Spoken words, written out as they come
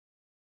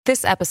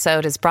This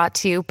episode is brought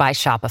to you by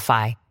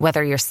Shopify.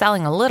 Whether you're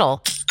selling a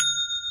little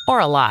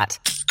or a lot,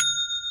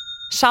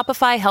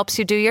 Shopify helps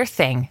you do your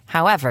thing,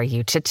 however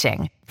you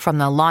cha-ching. From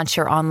the launch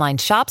your online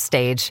shop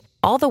stage,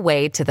 all the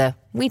way to the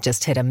we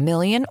just hit 1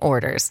 million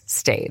orders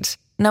stage.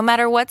 No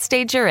matter what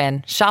stage you're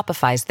in,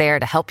 Shopify's there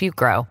to help you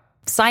grow.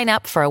 Sign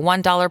up for a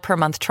 $1 per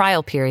month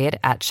trial period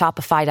at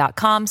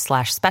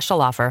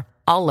shopify.com/special offer,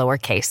 all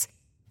lowercase.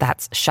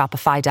 That's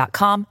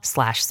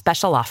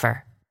shopify.com/special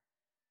offer.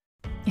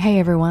 Hey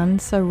everyone,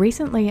 so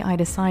recently I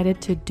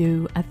decided to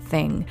do a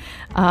thing.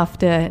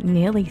 After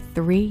nearly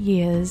 3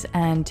 years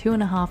and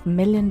 2.5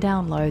 million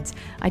downloads,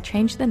 I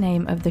changed the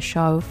name of the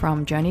show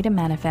from Journey to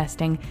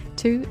Manifesting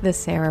to the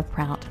Sarah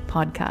Prout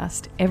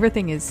Podcast.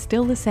 Everything is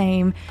still the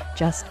same,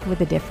 just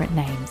with a different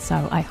name,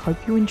 so I hope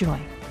you enjoy.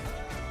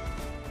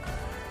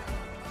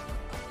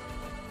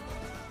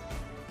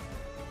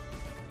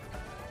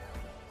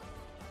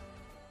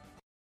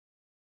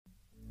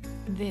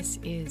 This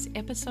is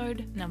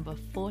episode number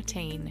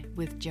 14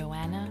 with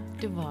Joanna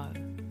DeVoe.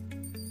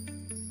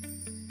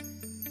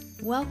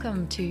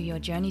 Welcome to your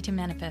Journey to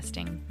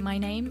Manifesting. My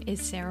name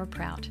is Sarah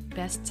Prout,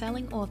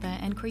 best-selling author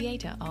and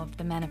creator of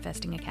the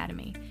Manifesting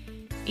Academy.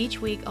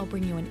 Each week I'll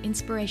bring you an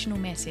inspirational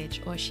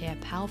message or share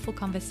powerful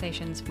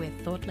conversations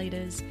with thought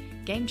leaders,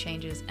 game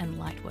changers, and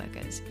light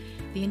workers.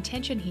 The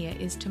intention here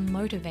is to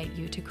motivate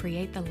you to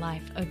create the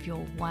life of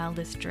your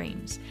wildest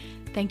dreams.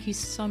 Thank you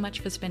so much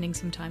for spending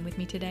some time with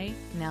me today.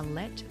 Now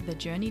let the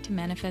journey to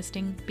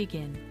manifesting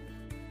begin.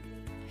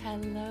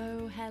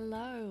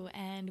 Hello,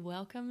 and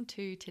welcome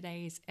to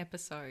today's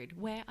episode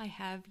where I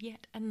have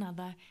yet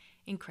another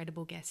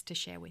incredible guest to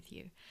share with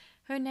you.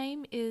 Her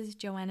name is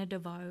Joanna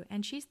DeVoe,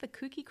 and she's the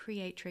kooky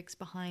creatrix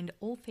behind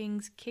all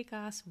things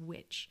Kick-Ass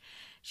Witch.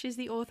 She's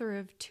the author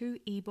of 2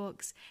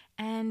 ebooks,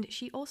 and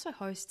she also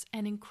hosts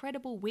an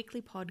incredible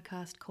weekly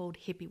podcast called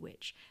Hippie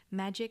Witch,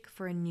 Magick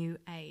for a New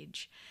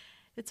Age.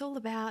 It's all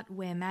about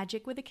where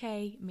magic with a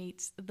K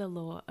meets the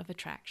law of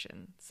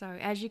attraction. So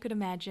as you could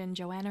imagine,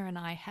 Joanna and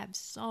I have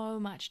so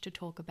much to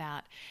talk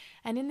about.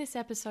 And in this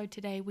episode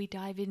today, we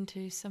dive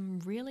into some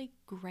really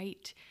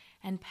great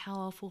and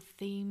powerful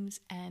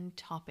themes and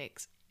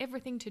topics.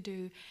 Everything to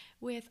do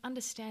with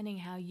understanding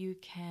how you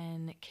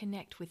can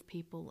connect with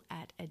people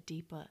at a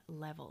deeper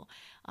level.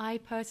 I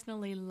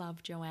personally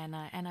love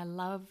Joanna, and I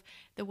love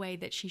the way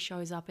that she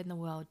shows up in the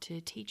world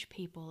to teach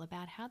people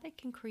about how they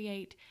can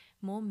create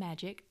more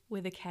magic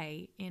with a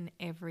K in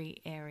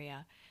every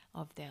area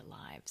of their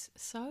lives.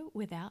 So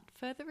without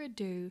further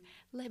ado,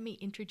 let me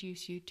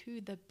introduce you to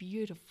the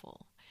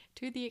beautiful,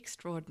 to the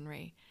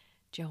extraordinary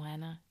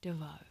Joanna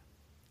DeVoe.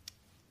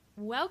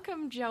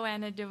 Welcome,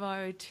 Joanna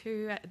DeVoe,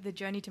 to the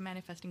Journey to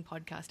Manifesting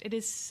podcast. It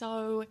is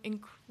so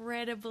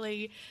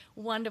incredibly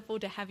wonderful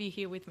to have you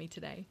here with me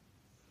today.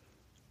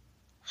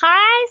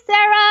 Hi,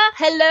 Sarah.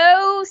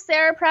 Hello,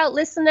 Sarah Prout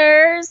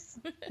listeners,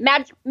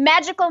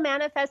 magical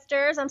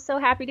manifestors. I'm so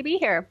happy to be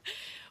here.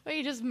 Well,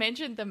 you just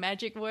mentioned the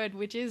magic word,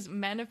 which is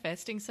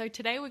manifesting. So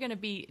today we're going to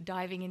be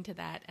diving into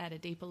that at a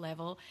deeper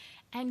level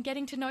and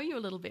getting to know you a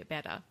little bit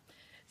better.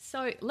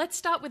 So let's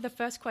start with the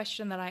first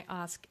question that I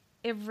ask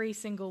every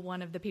single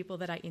one of the people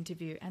that I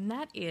interview, and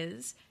that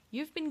is,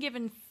 you've been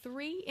given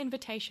 3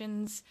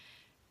 invitations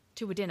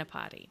to a dinner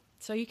party.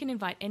 So you can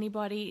invite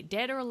anybody,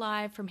 dead or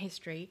alive, from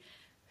history.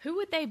 Who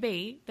would they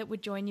be that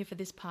would join you for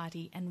this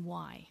party, and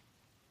why?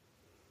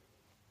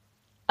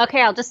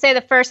 Okay, I'll just say the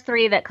first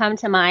 3 that come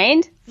to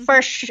mind.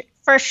 Mm-hmm.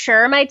 For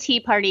sure, my tea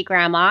party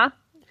grandma,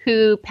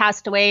 who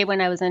passed away when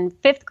I was in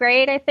 5th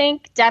grade, I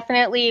think.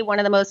 Definitely one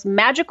of the most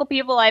magical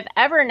people I've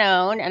ever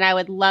known, and I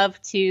would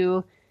love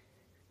to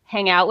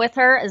hang out with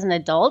her as an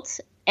adult.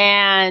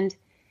 And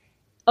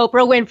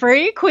Oprah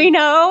Winfrey, Queen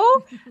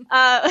O,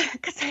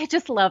 because I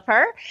just love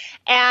her.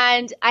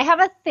 And I have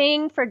a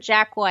thing for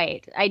Jack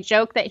White. I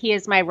joke that he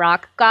is my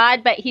rock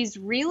god, but he's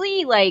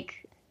really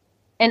like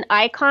an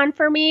icon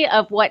for me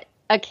of what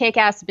a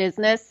kick-ass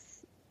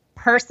business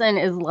person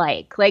is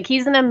like. Like,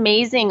 he's an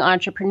amazing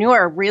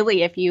entrepreneur,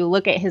 really, if you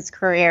look at his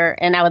career,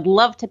 and I would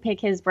love to pick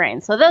his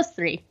brain. So those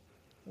 3.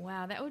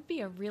 Wow, that would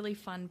be a really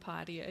fun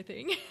party, I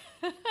think.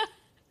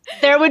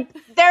 There would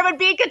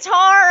be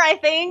guitar, I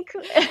think.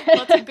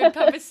 Lots of good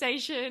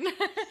conversation.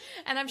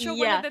 And I'm sure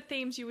one of the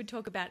themes you would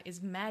talk about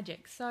is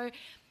magic. So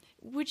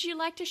would you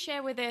like to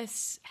share with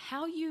us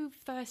how you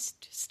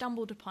first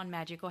stumbled upon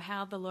magic, or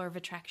how the law of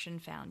attraction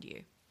found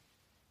you?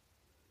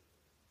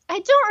 I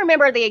don't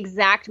remember the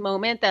exact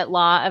moment that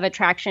law of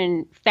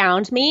attraction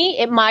found me.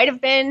 It might have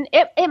been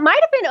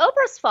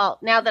Oprah's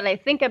fault, now that I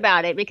think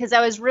about it, because I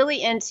was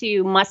really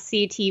into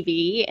must-see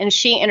TV, and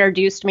she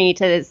introduced me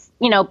to this,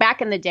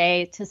 back in the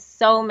day, to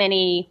so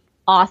many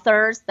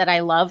authors that I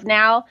love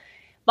now.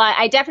 But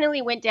I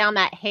definitely went down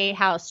that Hay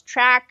House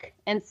track,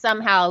 and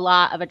somehow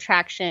law of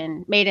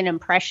attraction made an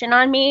impression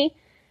on me.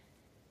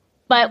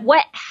 But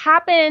what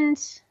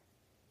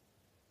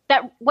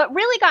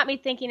really got me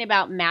thinking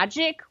about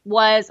magic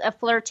was a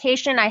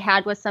flirtation I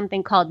had with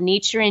something called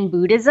Nichiren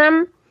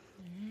Buddhism.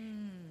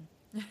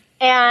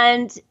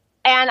 And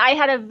I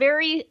had a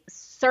very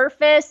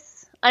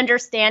surface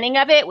understanding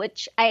of it,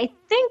 which I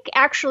think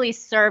actually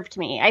served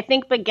me. I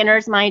think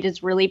beginner's mind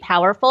is really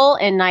powerful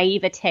in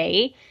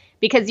naivete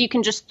because you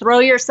can just throw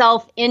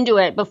yourself into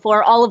it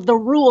before all of the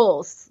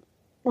rules,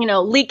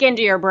 leak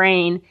into your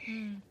brain.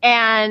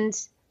 And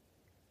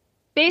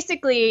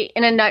basically,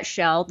 in a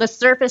nutshell, the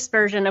surface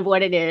version of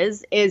what it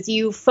is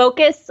you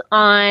focus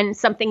on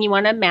something you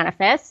want to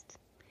manifest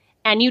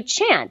and you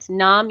chant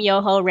Nam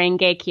Myoho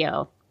Renge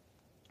Kyo,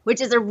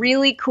 which is a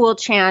really cool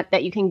chant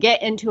that you can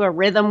get into a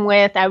rhythm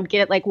with. I would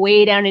get it like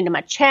way down into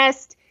my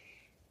chest.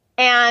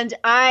 And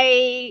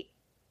I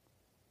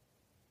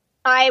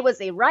was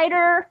a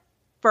writer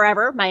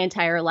forever, my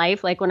entire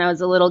life. Like when I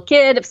was a little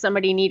kid, if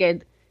somebody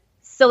needed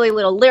silly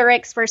little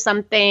lyrics for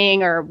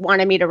something or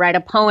wanted me to write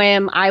a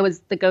poem, I was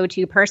the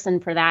go-to person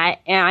for that.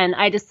 And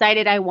I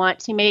decided I want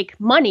to make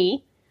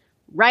money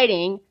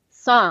writing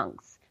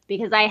songs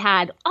because I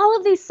had all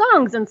of these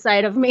songs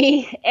inside of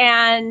me.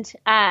 And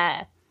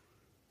I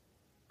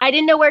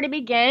didn't know where to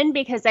begin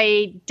because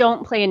I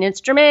don't play an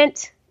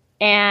instrument.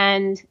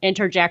 And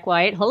enter Jack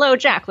White. Hello,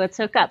 Jack. Let's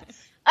hook up.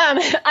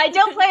 I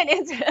don't play an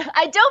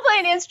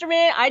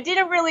instrument. I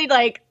didn't really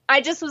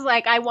I just was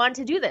like, I want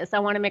to do this. I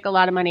want to make a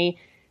lot of money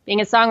being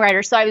a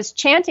songwriter. So I was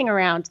chanting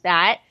around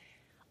that.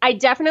 I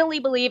definitely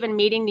believe in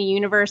meeting the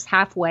universe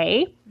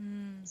halfway.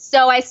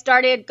 So I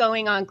started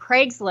going on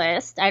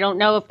Craigslist. I don't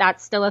know if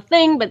that's still a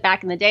thing, but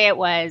back in the day it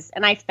was.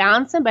 And I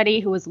found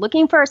somebody who was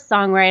looking for a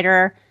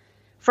songwriter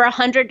for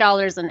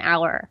 $100 an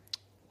hour.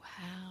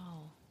 Wow.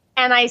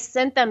 And I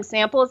sent them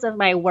samples of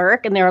my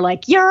work and they were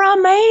like, "You're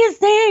amazing.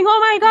 Oh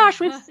my gosh,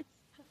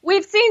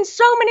 we've seen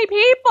so many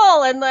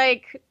people and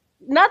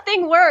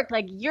nothing worked.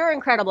 You're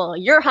incredible.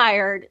 You're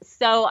hired."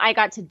 So I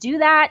got to do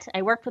that.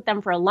 I worked with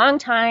them for a long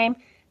time.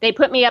 They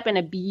put me up in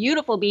a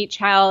beautiful beach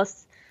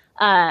house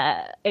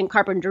in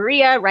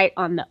Carpinteria right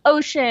on the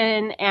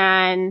ocean.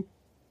 And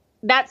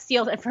that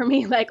sealed it for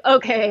me.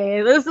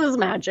 Okay, this is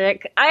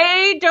magic.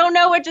 I don't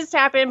know what just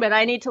happened, but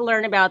I need to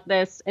learn about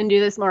this and do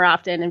this more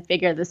often and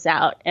figure this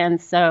out. And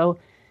so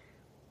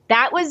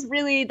that was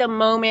really the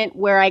moment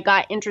where I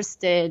got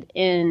interested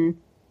in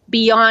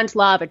beyond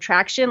law of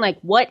attraction.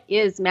 What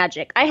is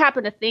magic? I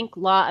happen to think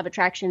law of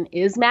attraction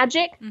is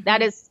magic.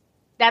 Mm-hmm.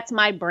 That's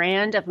my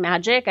brand of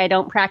magic. I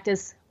don't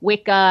practice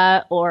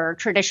Wicca or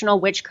traditional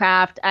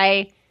witchcraft.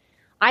 I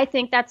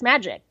think that's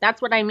magic.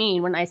 That's what I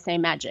mean when I say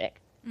magic.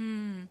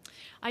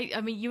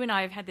 I mean, you and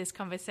I have had this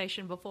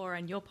conversation before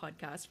on your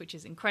podcast, which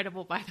is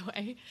incredible, by the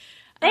way.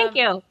 Thank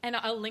you. And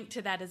I'll link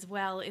to that as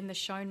well in the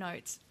show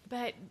notes.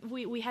 But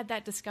we had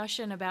that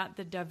discussion about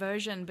the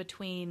diversion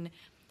between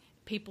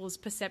people's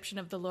perception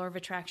of the law of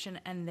attraction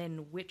and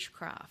then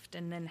witchcraft,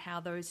 and then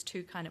how those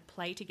two kind of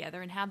play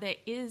together, and how there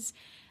is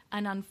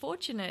an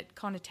unfortunate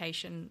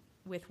connotation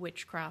with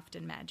witchcraft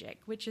and magic,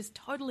 which is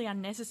totally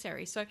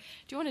unnecessary. So do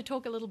you want to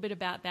talk a little bit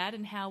about that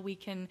and how we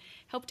can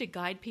help to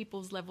guide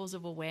people's levels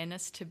of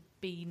awareness to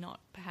be not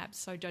perhaps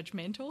so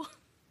judgmental?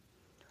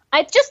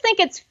 I just think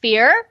it's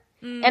fear.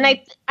 And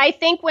I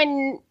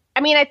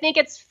think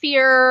it's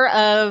fear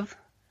of,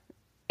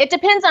 it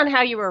depends on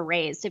how you were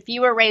raised. If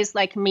you were raised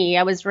like me,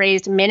 I was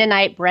raised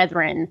Mennonite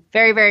Brethren,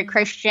 very, very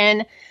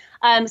Christian.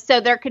 So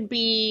there could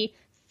be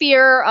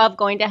fear of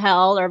going to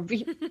hell or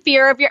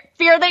fear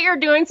that you're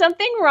doing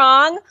something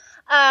wrong.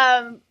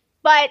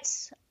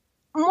 But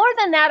more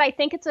than that, I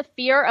think it's a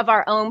fear of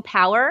our own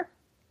power.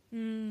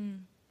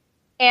 And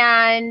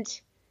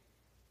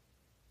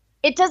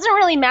it doesn't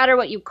really matter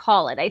what you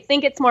call it. I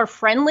think it's more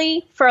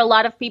friendly for a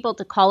lot of people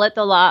to call it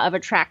the law of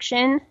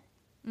attraction.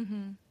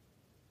 Mm-hmm.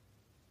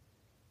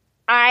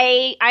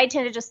 I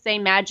tend to just say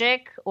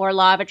magic or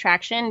law of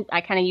attraction.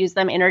 I kind of use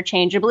them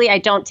interchangeably. I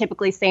don't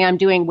typically say I'm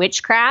doing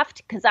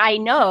witchcraft because I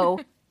know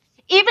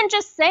even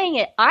just saying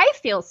it, I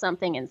feel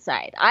something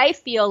inside. I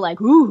feel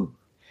like, ooh,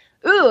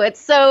 it's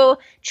so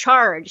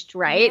charged,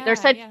 right?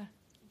 Yeah,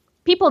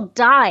 people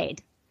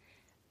died.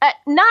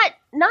 Not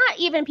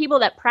even people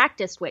that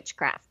practiced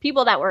witchcraft,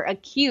 people that were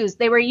accused.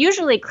 They were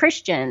usually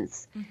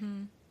Christians.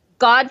 Mm-hmm.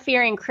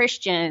 God-fearing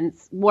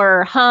Christians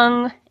were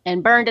hung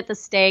and burned at the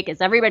stake,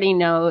 as everybody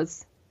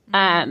knows.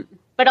 But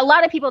a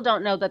lot of people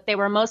don't know that they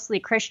were mostly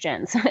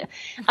Christians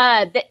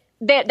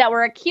that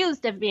were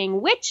accused of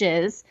being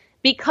witches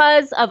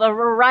because of a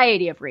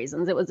variety of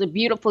reasons. It was a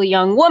beautiful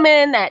young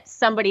woman that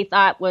somebody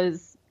thought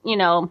was,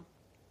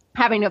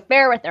 having an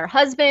affair with their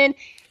husband.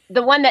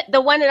 The one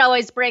that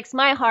always breaks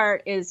my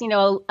heart is,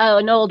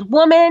 an old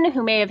woman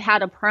who may have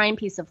had a prime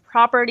piece of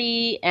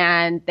property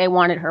and they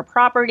wanted her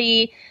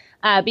property.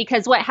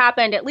 Because what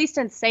happened, at least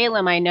in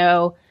Salem, I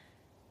know,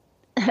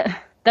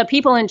 the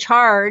people in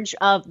charge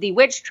of the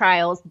witch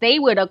trials, they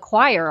would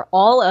acquire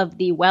all of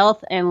the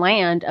wealth and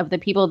land of the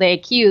people they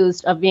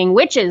accused of being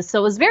witches. So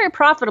it was very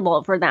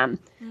profitable for them.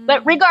 Mm.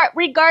 But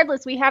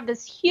regardless, we have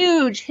this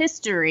huge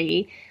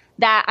history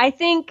that I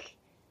think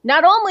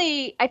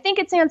I think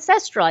it's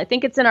ancestral. I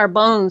think it's in our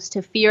bones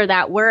to fear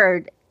that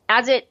word,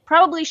 as it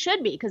probably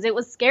should be, because it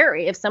was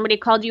scary. If somebody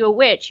called you a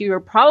witch, you were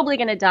probably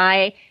going to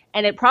die.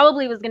 And it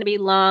probably was going to be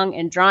long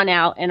and drawn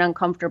out and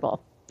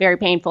uncomfortable. very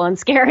painful and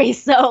scary.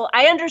 So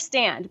I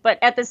understand. But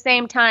at the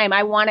same time,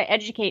 I want to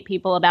educate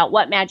people about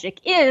what magic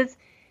is,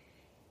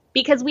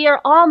 because we are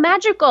all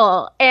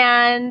magical.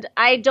 And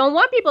I don't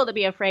want people to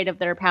be afraid of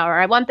their power.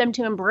 I want them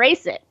to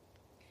embrace it.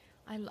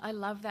 I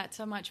love that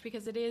so much,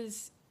 because it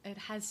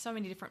has so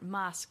many different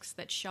masks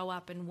that show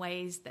up in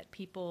ways that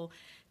people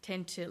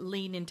tend to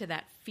lean into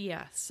that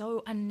fear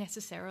so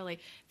unnecessarily.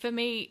 For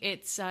me,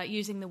 it's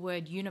using the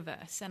word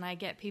universe, and I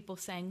get people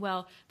saying,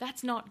 well,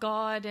 that's not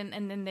God,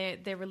 and then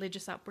their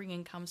religious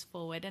upbringing comes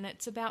forward, and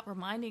it's about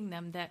reminding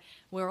them that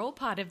we're all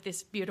part of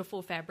this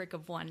beautiful fabric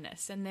of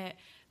oneness, and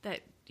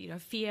that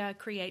fear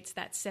creates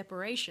that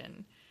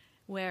separation,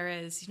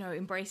 whereas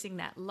embracing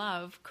that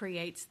love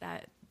creates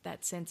that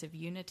sense of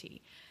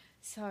unity.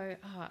 So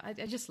I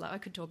just love, I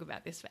could talk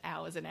about this for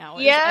hours and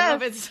hours. Yes. I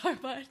love it so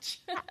much.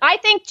 I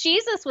think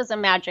Jesus was a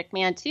magic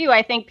man too.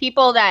 I think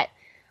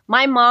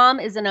my mom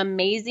is an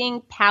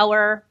amazing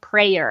power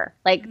prayer.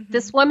 Like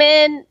this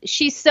woman,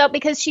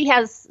 because she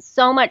has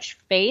so much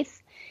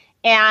faith,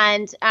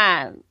 and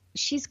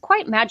she's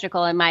quite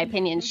magical in my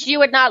opinion. She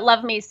would not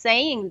love me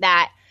saying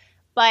that,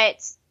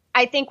 but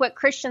I think what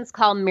Christians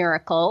call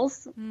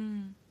miracles,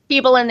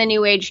 people in the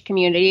New Age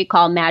community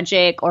call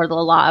magic or the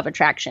law of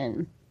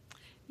attraction.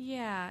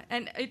 Yeah,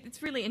 and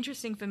it's really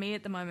interesting for me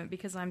at the moment,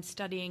 because I'm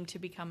studying to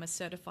become a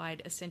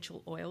certified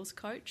essential oils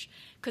coach,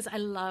 because I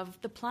love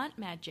the plant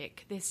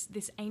magic,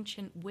 this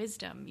ancient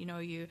wisdom.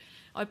 You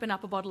open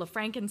up a bottle of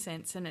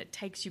frankincense and it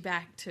takes you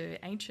back to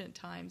ancient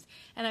times.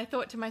 And I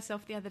thought to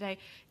myself the other day,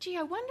 gee,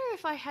 I wonder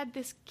if I had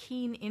this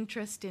keen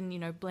interest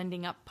in,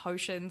 blending up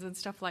potions and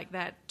stuff like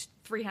that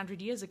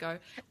 300 years ago,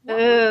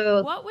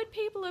 what would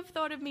people have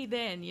thought of me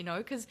then?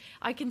 Because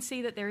I can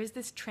see that there is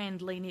this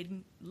trend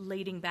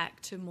leading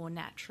back to more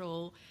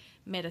natural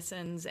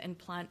medicines and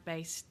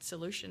plant-based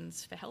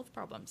solutions for health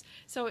problems.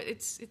 So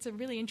it's a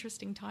really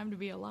interesting time to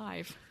be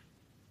alive.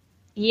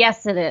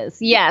 Yes, it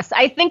is. Yes.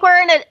 I think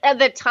we're in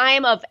the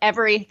time of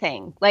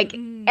everything. Like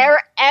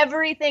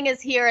everything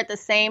is here at the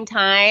same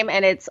time,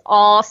 and it's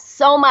all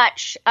so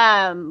much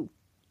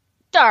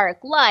dark,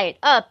 light,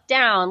 up,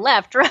 down,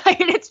 left, right.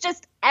 It's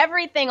just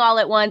everything all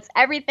at once.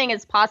 Everything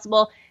is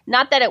possible.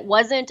 Not that it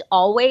wasn't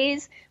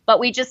always, but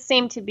we just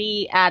seem to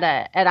be at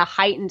a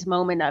heightened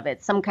moment of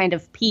it, some kind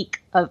of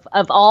peak of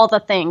all the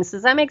things.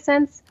 Does that make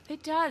sense?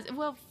 It does.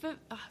 Well,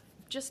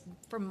 just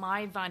from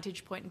my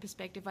vantage point and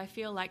perspective, I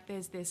feel like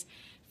there's this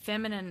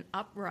feminine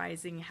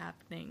uprising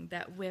happening,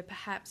 that we're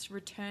perhaps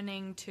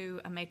returning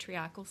to a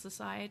matriarchal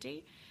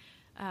society,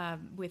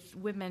 with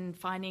women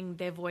finding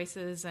their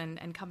voices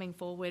and coming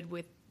forward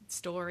with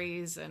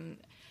stories. And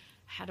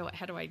how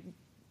do I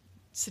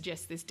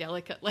suggest this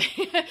delicately?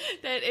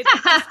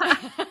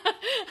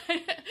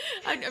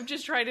 I'm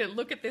just trying to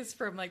look at this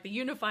from like the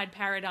unified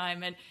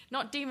paradigm, and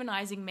not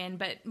demonizing men,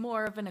 but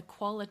more of an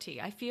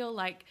equality. I feel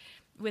like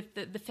with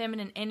the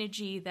feminine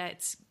energy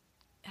that's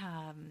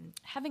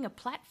having a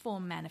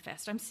platform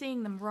manifest, I'm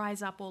seeing them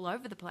rise up all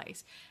over the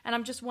place. And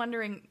I'm just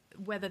wondering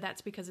whether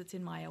that's because it's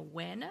in my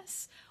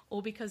awareness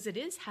or because it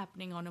is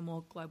happening on a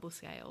more global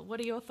scale. What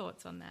are your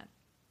thoughts on that?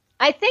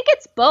 I think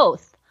it's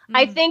both.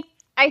 I think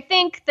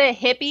the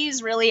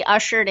hippies really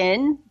ushered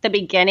in the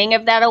beginning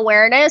of that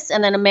awareness,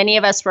 and then many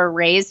of us were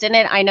raised in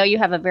it. I know you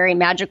have a very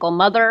magical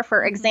mother,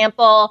 for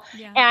example.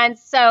 Yeah. And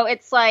so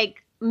it's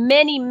like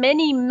many,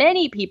 many,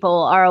 many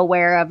people are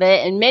aware of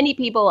it, and many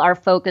people are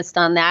focused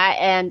on that.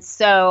 And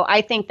so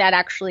I think that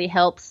actually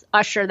helps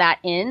usher that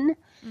in.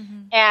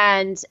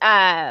 And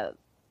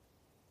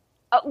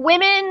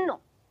women,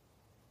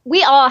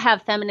 we all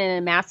have feminine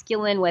and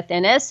masculine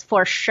within us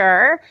for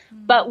sure,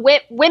 but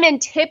women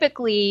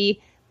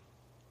typically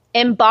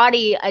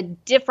embody a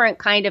different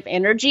kind of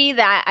energy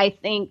that I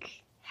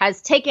think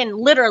has taken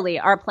literally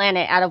our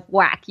planet out of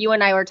whack. You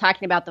and I were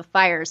talking about the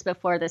fires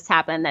before this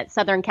happened that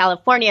Southern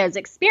California is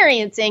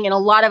experiencing, and a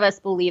lot of us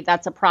believe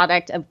that's a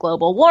product of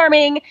global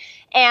warming.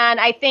 And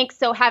I think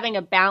so having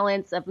a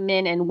balance of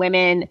men and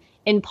women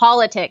in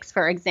politics,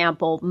 for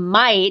example,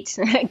 might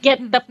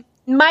get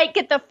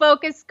the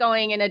focus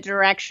going in a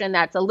direction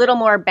that's a little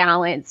more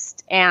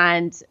balanced,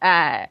 and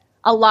a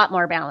lot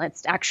more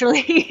balanced,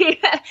 actually.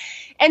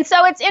 And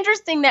so it's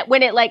interesting that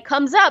when it like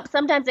comes up,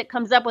 sometimes it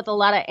comes up with a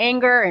lot of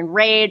anger and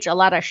rage, a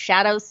lot of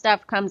shadow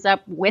stuff comes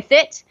up with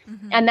it.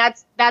 And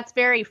that's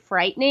very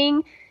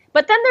frightening.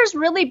 But then there's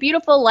really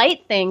beautiful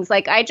light things.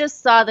 Like I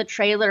just saw the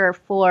trailer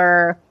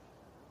for,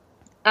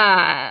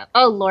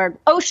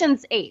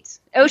 Ocean's 8.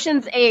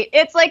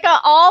 It's like an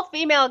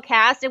all-female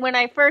cast. And when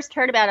I first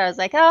heard about it, I was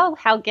like, oh,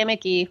 how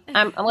gimmicky.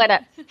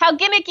 How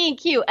gimmicky and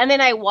cute. And then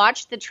I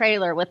watched the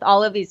trailer with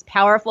all of these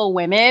powerful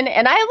women,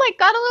 and I like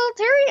got a little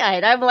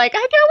teary-eyed. I'm like, I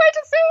can't wait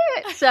to see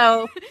it.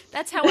 So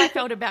that's how I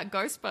felt about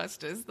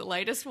Ghostbusters, the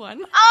latest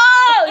one.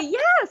 Oh,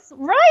 yes.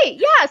 Right.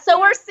 Yeah. So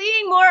we're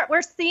seeing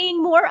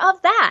more of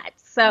that.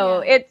 So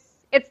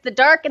it's the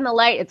dark and the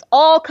light. It's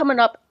all coming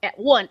up at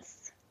once.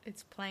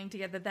 It's playing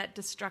together, that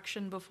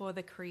destruction before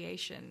the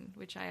creation,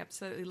 which I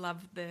absolutely love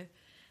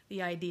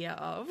the idea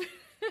of.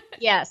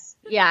 Yes.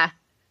 Yeah.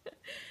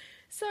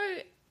 So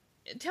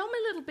tell me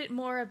a little bit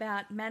more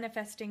about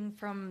manifesting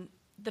from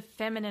the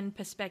feminine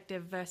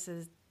perspective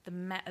versus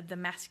the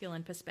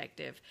masculine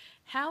perspective.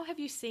 How have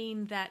you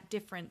seen that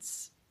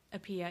difference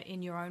appear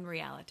in your own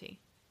reality?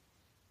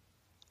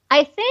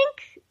 I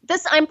think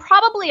I'm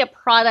probably a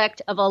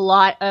product of a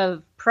lot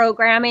of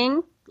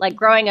programming, like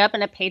growing up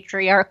in a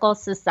patriarchal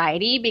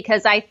society,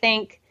 because I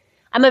think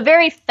I'm a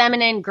very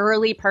feminine,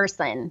 girly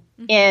person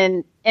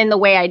in the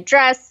way I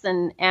dress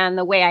and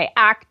the way I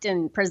act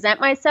and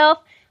present myself.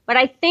 But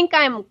I think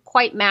I'm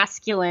quite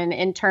masculine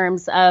in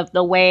terms of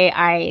the way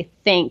I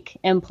think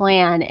and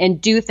plan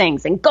and do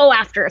things and go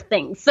after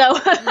things. So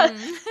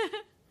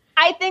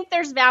I think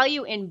there's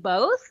value in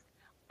both.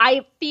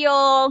 I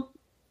feel,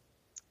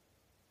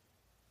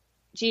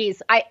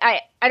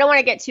 I don't want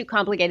to get too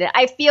complicated.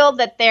 I feel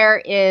that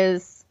there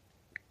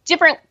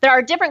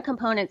are different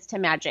components to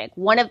magic.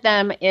 One of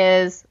them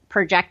is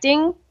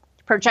projecting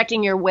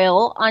your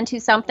will onto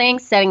something,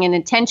 setting an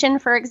intention,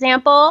 for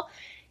example,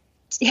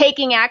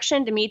 taking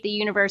action to meet the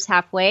universe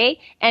halfway.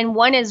 And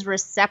one is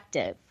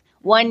receptive.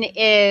 One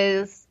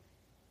is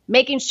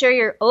making sure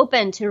you're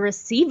open to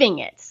receiving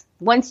it.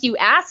 Once you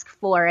ask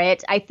for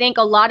it, I think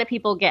a lot of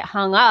people get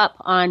hung up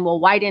on, well,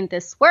 why didn't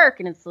this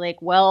work? And it's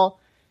like, well,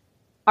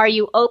 are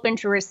you open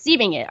to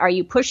receiving it? Are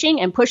you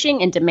pushing and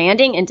pushing and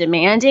demanding and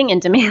demanding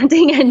and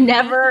demanding and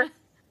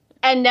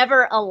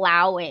never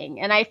allowing?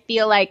 And I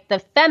feel like the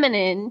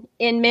feminine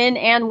in men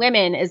and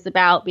women is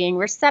about being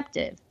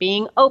receptive,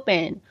 being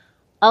open,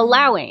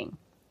 allowing,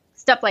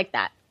 stuff like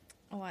that.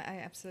 Oh,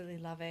 I absolutely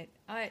love it.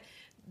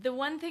 The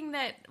one thing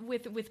that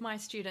with my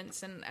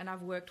students, and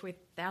I've worked with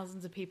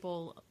thousands of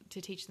people to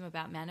teach them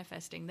about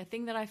manifesting, the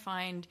thing that I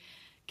find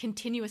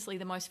continuously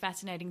the most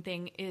fascinating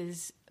thing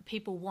is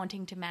people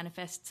wanting to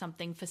manifest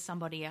something for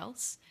somebody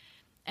else.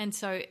 And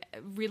so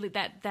really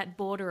that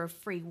border of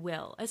free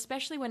will,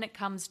 especially when it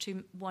comes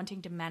to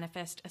wanting to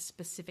manifest a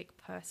specific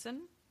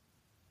person.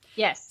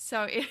 Yes.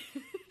 So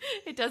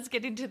it does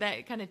get into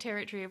that kind of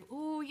territory of,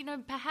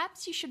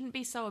 perhaps you shouldn't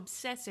be so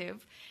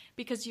obsessive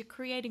because you're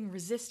creating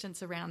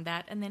resistance around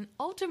that. And then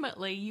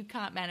ultimately you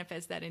can't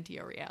manifest that into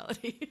your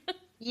reality.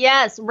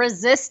 Yes,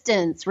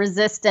 resistance.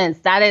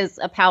 That is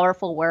a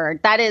powerful word.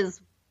 That is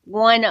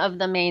one of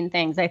the main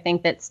things I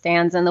think that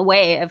stands in the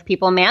way of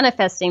people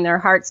manifesting their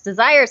heart's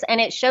desires. And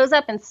it shows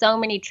up in so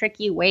many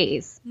tricky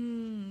ways.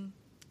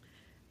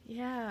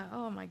 Yeah.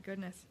 Oh, my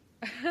goodness.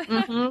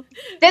 Mm-hmm.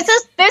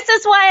 This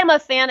is why I'm a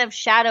fan of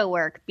shadow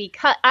work,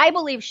 because I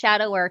believe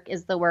shadow work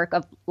is the work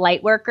of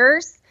light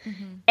workers,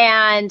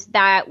 and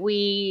that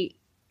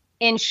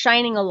in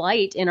shining a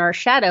light in our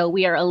shadow,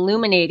 we are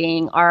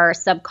illuminating our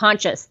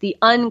subconscious, the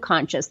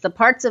unconscious, the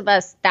parts of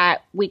us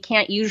that we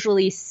can't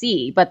usually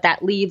see, but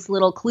that leaves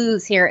little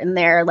clues here and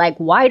there. Like,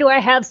 why do I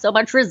have so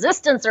much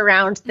resistance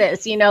around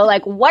this?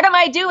 Like, what am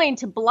I doing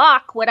to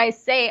block what I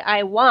say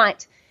I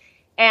want?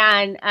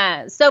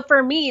 And so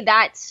for me,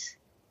 that's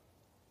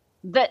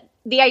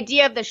the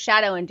idea of the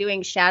shadow and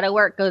doing shadow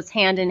work goes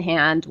hand in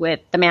hand with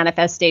the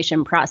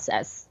manifestation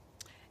process.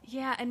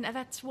 Yeah, and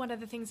that's one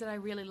of the things that I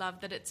really love,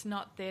 that it's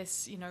not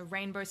this,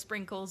 rainbow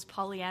sprinkles,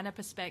 Pollyanna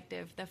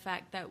perspective, the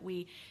fact that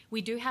we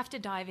do have to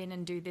dive in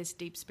and do this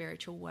deep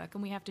spiritual work,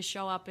 and we have to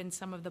show up in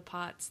some of the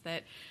parts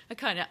that are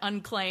kind of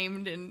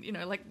unclaimed and,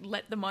 like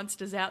let the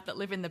monsters out that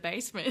live in the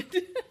basement.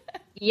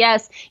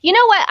 Yes. You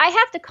know what? I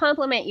have to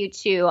compliment you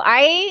too.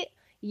 I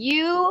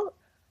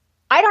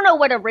don't know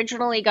what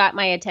originally got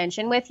my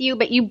attention with you,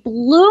 but you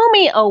blew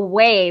me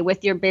away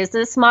with your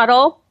business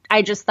model.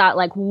 I just thought,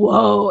 like,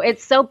 whoa,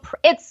 it's so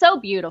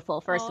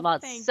beautiful. First of all,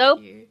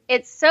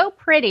 it's so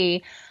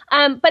pretty.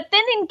 But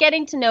then in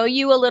getting to know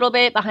you a little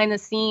bit behind the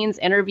scenes,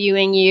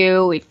 interviewing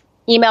you, we've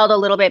emailed a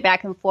little bit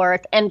back and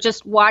forth, and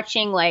just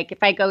watching, like,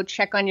 if I go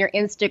check on your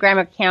Instagram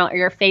account or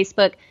your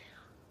Facebook,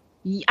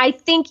 I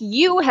think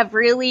you have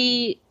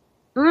really,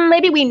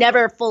 maybe we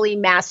never fully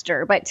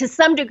master, but to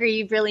some degree,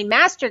 you've really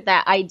mastered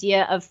that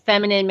idea of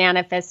feminine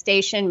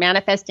manifestation,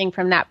 manifesting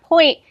from that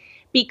point,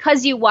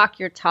 because you walk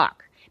your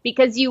talk.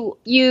 Because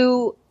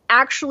you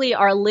actually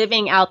are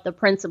living out the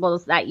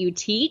principles that you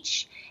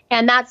teach,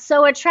 and that's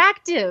so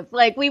attractive.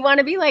 Like, we want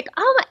to be like,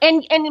 oh,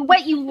 and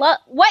what you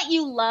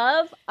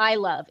love, I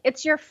love.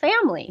 It's your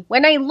family.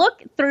 When I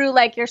look through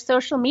like your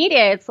social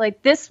media, it's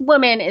like, this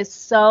woman is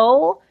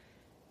so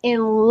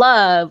in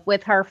love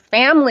with her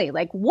family.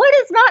 Like, what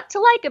is not to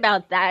like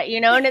about that?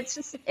 And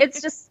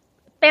it's just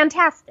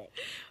fantastic.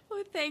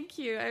 Well, thank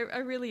you. I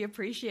really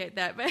appreciate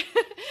that.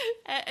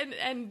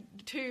 and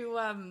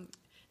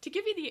to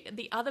give you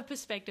the other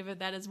perspective of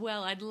that as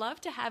well, I'd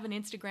love to have an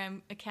Instagram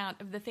account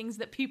of the things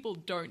that people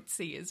don't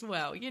see as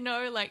well.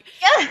 Like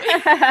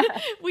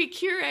we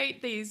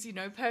curate these,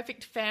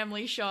 perfect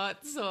family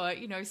shots or,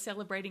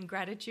 celebrating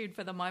gratitude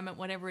for the moment,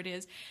 whatever it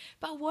is.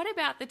 But what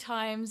about the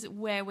times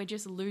where we're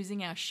just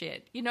losing our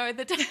shit? The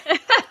times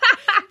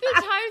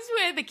times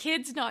where the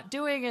kid's not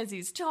doing as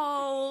he's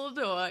told,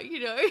 or,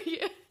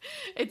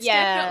 it's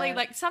definitely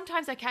like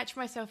sometimes I catch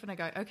myself and I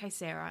go, okay,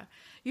 Sarah,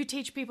 you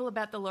teach people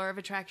about the law of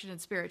attraction and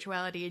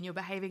spirituality and you're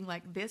behaving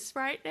like this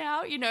right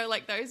now,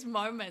 like those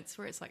moments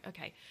where it's like,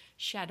 okay,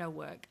 shadow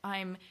work.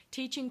 I'm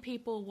teaching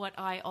people what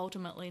I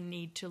ultimately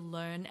need to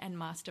learn and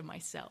master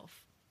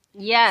myself.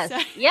 Yes. So.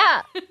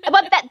 Yeah.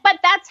 But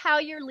that's how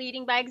you're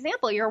leading by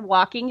example. You're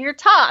walking your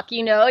talk,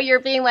 you're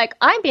being like,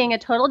 I'm being a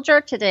total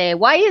jerk today.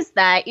 Why is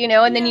that?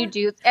 And then you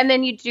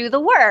do the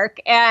work.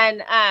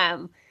 And,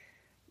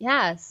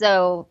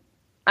 so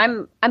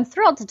I'm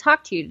thrilled to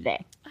talk to you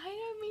today. I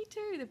know, me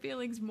too. The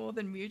feeling's more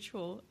than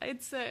mutual.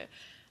 It's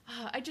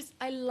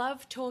I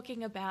love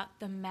talking about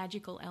the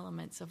magical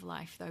elements of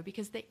life though,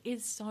 because there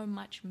is so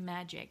much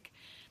magic,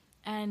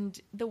 and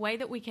the way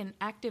that we can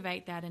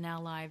activate that in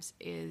our lives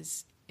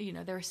is,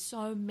 there are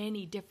so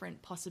many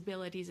different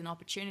possibilities and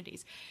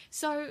opportunities.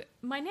 So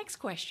my next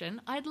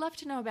question, I'd love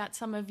to know about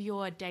some of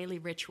your daily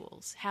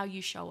rituals, how you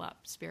show up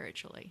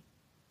spiritually.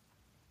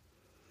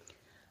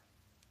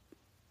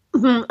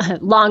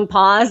 Long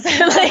pause.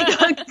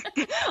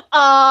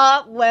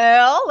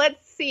 Well,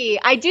 let's see.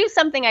 I do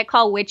something I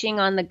call witching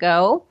on the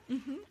go,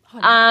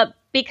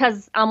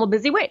 because I'm a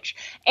busy witch.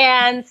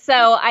 And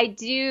so I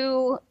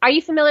do, are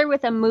you familiar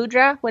with a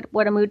mudra? What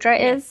a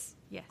mudra is?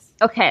 Yes.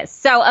 Okay,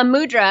 so a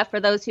mudra, for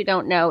those who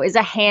don't know, is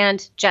a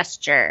hand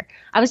gesture.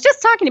 I was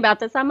just talking about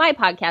this on my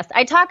podcast.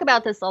 I talk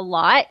about this a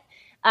lot.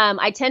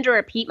 I tend to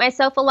repeat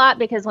myself a lot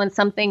because when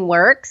something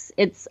works,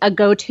 it's a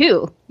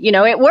go-to.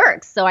 It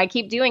works. So I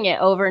keep doing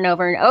it over and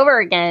over and over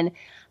again.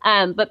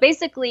 But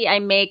basically, I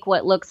make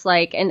what looks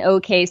like an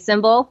OK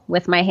symbol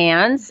with my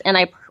hands, and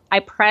I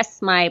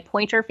press my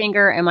pointer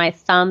finger and my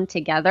thumb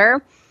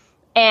together.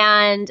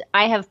 And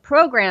I have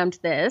programmed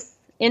this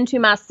into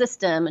my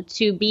system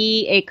to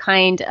be a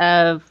kind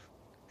of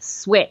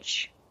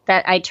switch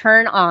that I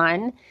turn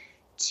on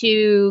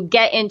to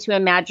get into a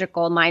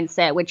magical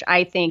mindset, which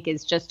I think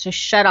is just to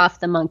shut off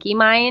the monkey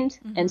mind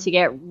and to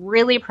get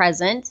really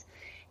present.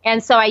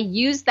 And so I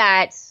use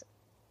that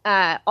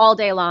all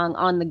day long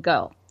on the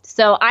go.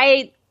 So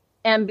I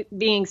am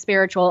being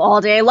spiritual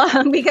all day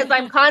long because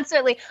I'm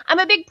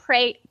a big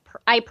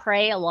I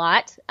pray a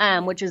lot,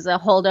 which is a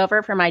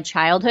holdover from my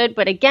childhood.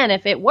 But again,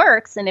 if it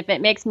works and if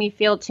it makes me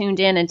feel tuned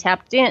in and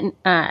tapped in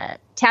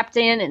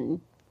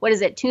and what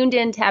is it? Tuned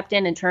in, tapped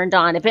in, and turned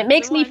on. If it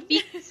makes me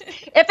feel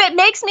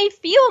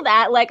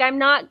that, like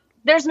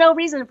there's no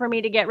reason for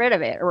me to get rid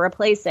of it or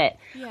replace it.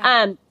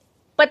 Yeah.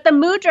 But the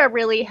mudra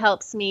really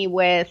helps me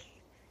with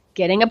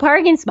getting a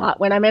parking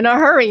spot when I'm in a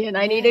hurry and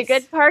I need a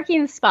good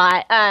parking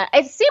spot.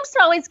 It seems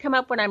to always come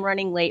up when I'm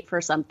running late for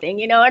something,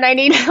 and I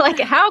need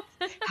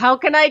how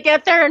can I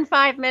get there in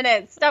 5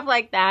 minutes? Stuff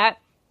like that.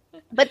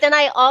 But then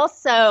I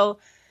also,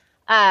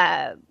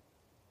 I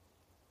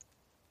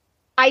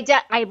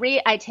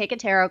take a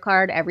tarot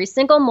card every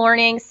single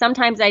morning.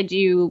 Sometimes I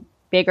do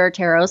bigger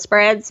tarot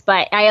spreads,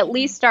 but I at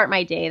least start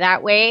my day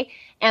that way.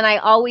 And I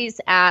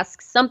always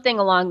ask something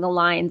along the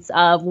lines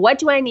of, what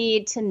do I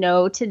need to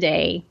know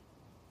today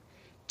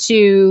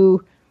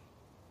to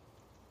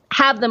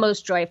have the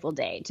most joyful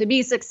day, to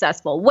be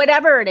successful?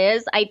 Whatever it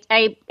is, I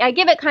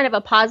give it kind of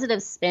a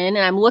positive spin,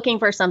 and I'm looking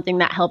for something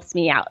that helps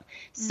me out.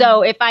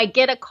 So if I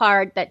get a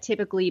card that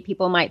typically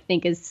people might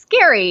think is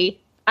scary,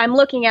 I'm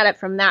looking at it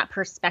from that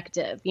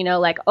perspective,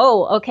 like,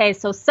 oh, okay,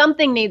 so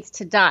something needs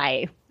to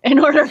die in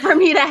order for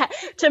me to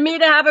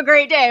have a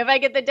great day. If I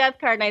get the death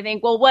card and I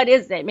think, well, what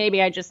is it?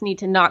 Maybe I just need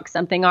to knock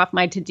something off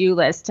my to-do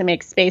list to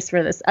make space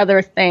for this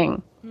other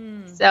thing.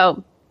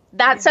 So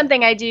that's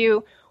something I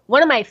do.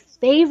 One of my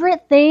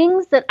favorite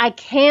things that I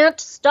can't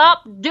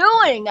stop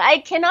doing. I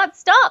cannot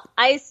stop.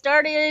 I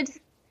started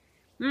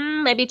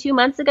maybe 2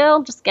 months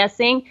ago, just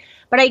guessing.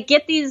 But I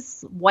get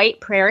these white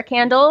prayer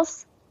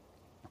candles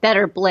that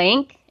are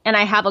blank, and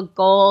I have a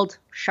gold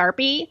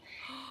Sharpie.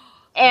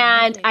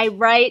 And I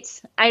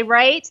write,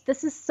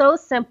 this is so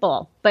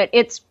simple, but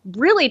it's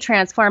really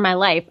transformed my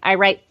life. I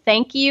write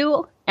thank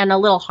you and a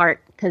little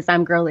heart because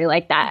I'm girly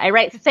like that. I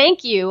write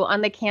thank you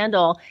on the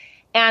candle,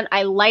 and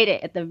I light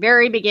it at the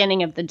very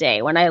beginning of the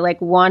day when I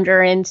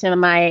wander into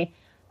my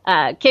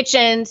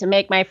kitchen to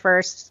make my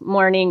first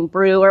morning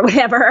brew or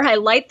whatever. I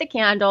light the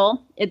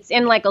candle. It's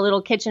in a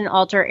little kitchen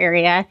altar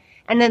area.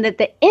 And then at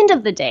the end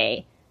of the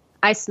day,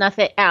 I snuff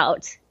it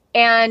out.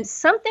 And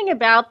something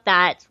about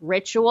that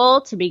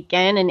ritual to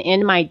begin and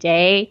end my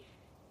day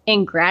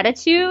in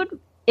gratitude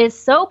is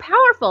so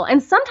powerful.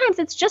 And sometimes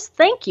it's just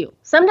thank you.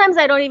 Sometimes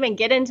I don't even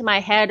get into my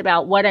head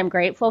about what I'm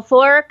grateful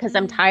for because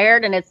I'm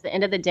tired and it's the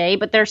end of the day.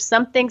 But there's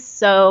something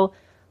so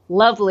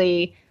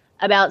lovely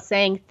about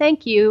saying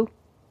thank you.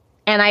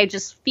 And I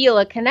just feel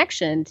a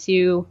connection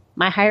to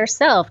my higher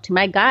self, to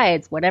my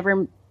guides,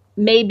 whatever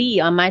may be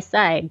on my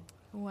side.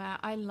 Wow,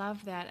 I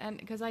love that. And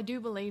because I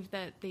do believe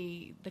that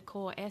the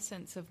core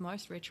essence of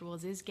most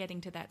rituals is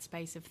getting to that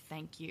space of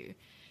thank you.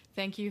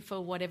 Thank you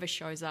for whatever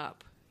shows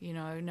up,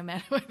 no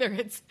matter whether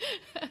it's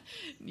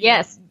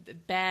yes,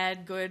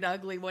 bad, good,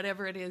 ugly,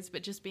 whatever it is,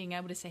 but just being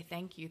able to say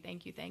thank you,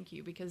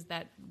 because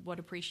that what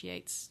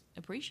appreciates.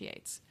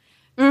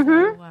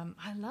 Mm-hmm. So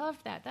I love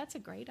that. That's a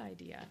great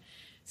idea.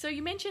 So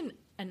you mentioned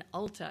an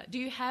altar. Do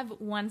you have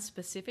one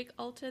specific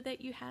altar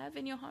that you have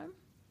in your home?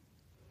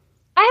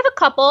 I have a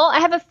couple. I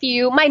have a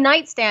few. My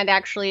nightstand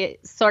actually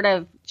sort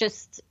of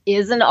just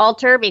is an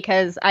altar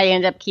because I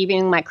end up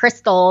keeping my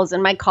crystals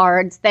and my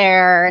cards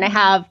there. And I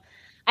have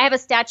a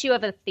statue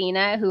of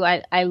Athena who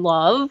I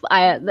love.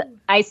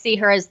 I see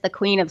her as the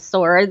Queen of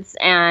Swords,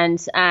 and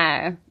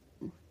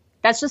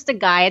that's just a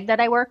guide that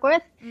I work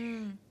with.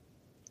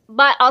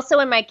 But also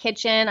in my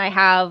kitchen, I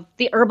have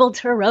the herbal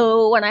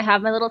tarot, and I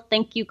have my little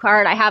thank you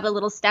card. I have a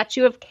little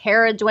statue of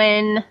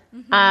Caradwyn.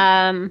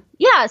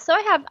 Yeah, so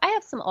I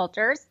have some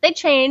altars. They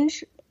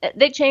change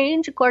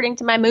according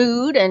to my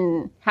mood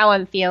and how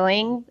I'm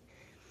feeling.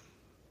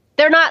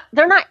 They're not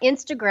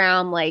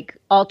Instagram like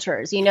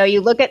altars. You know,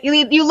 you look at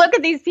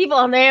these people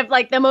and they have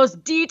like the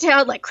most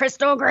detailed like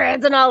crystal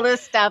grids and all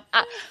this stuff.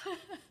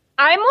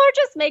 I more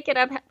just make it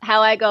up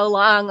how I go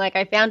along. Like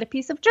I found a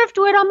piece of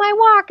driftwood on my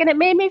walk and it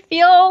made me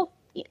feel,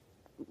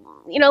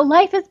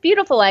 life is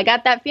beautiful. I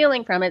got that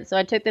feeling from it. So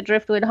I took the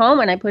driftwood home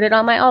and I put it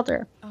on my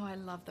altar. Oh, I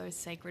love those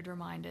sacred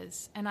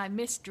reminders. And I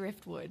miss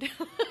driftwood.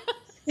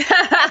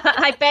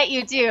 I bet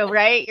you do,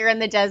 right? You're in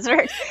the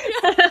desert.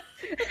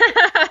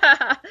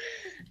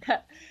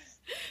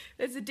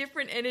 There's a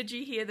different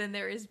energy here than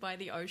there is by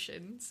the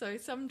ocean. So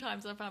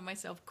sometimes I find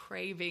myself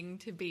craving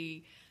to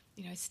be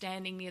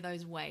standing near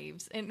those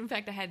waves. And in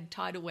fact, I had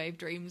tidal wave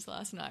dreams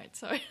last night,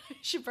 so I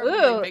should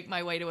probably make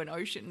my way to an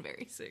ocean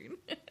very soon.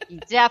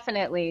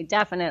 Definitely.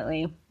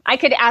 I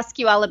could ask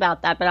you all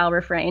about that, but I'll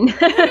refrain.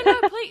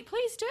 No,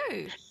 please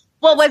do.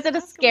 Well, was it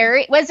a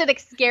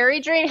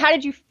scary dream? How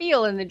did you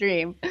feel in the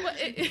dream? Well,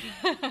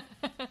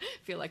 I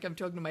feel like I'm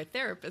talking to my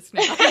therapist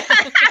now.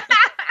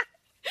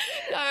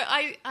 No,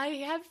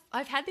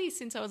 I've had these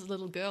since I was a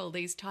little girl,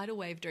 these tidal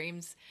wave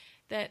dreams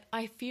that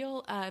I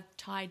feel are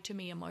tied to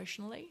me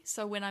emotionally.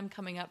 So when I'm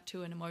coming up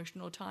to an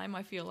emotional time,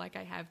 I feel like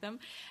I have them.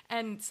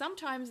 And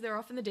sometimes they're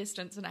off in the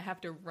distance and I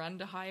have to run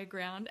to higher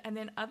ground. And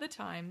then other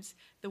times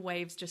the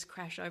waves just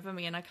crash over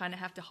me and I kind of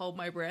have to hold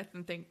my breath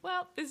and think,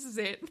 well, this is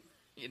it.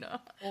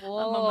 I'm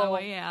on my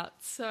way out.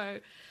 So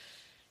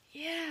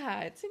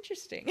yeah, it's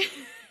interesting.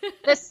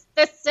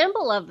 The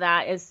symbol of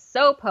that is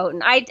so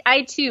potent.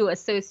 I too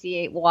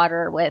associate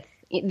water with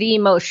the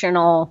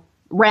emotional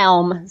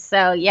realm.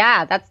 So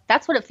yeah,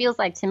 that's what it feels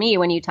like to me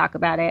when you talk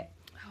about it.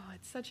 Oh,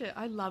 it's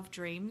I love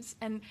dreams,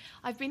 and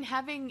I've been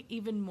having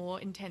even more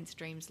intense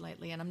dreams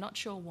lately, and I'm not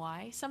sure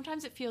why.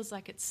 Sometimes it feels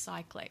like it's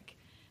cyclic,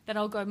 that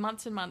I'll go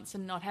months and months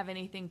and not have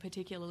anything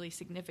particularly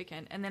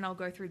significant, and then I'll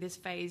go through this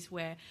phase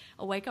where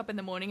I'll wake up in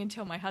the morning and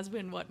tell my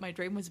husband what my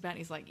dream was about, and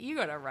he's like, you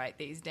got to write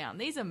these down.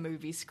 These are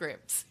movie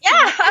scripts.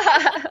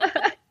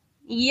 Yeah.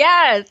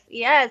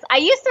 Yes. I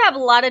used to have a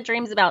lot of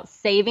dreams about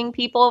saving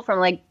people from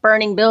like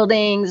burning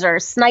buildings or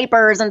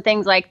snipers and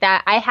things like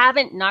that. I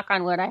haven't, knock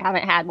on wood, I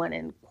haven't had one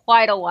in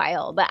quite a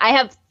while, but I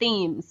have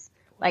themes,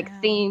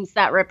 themes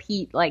that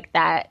repeat like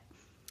that.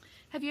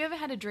 Have you ever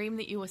had a dream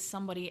that you were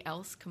somebody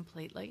else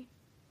completely?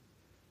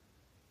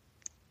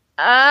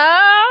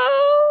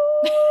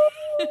 Oh,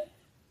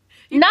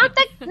 not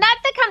that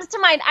comes to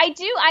mind. I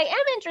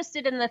am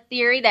interested in the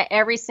theory that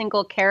every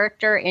single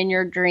character in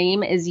your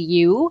dream is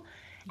you.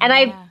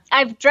 And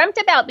I've dreamt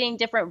about being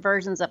different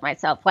versions of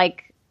myself.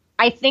 Like,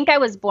 I think I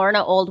was born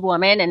an old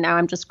woman and now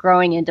I'm just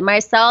growing into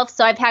myself.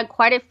 So I've had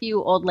quite a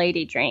few old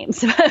lady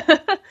dreams.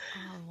 Oh,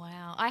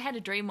 wow. I had a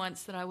dream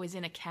once that I was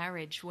in a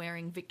carriage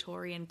wearing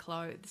Victorian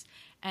clothes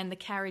and the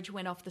carriage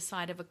went off the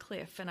side of a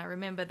cliff. And I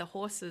remember the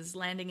horses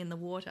landing in the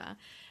water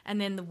and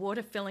then the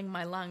water filling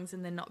my lungs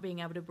and then not being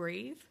able to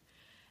breathe.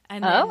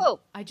 And then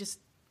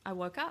I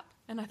woke up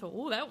and I thought,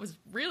 oh, that was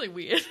really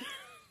weird.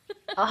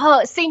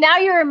 Oh, see, now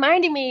you're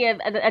reminding me of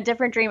a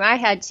different dream I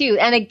had too.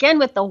 And again,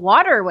 with the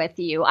water with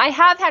you, I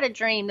have had a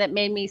dream that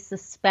made me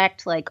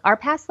suspect, like, are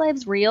past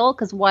lives real?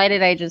 Because why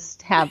did I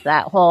just have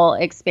that whole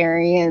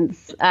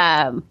experience?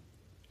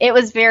 It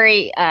was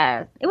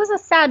it was a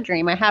sad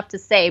dream, I have to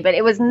say, but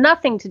it was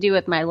nothing to do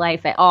with my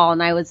life at all.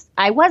 And I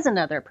was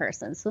another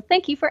person. So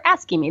thank you for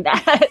asking me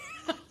that.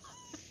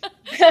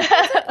 It's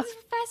a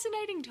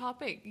fascinating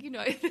topic.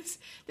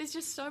 There's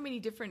just so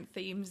many different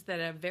themes that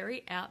are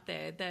very out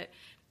there that,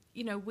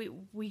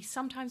 we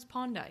sometimes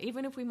ponder,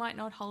 even if we might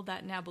not hold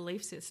that in our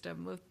belief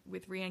system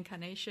with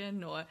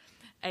reincarnation or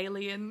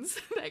aliens,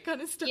 that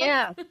kind of stuff.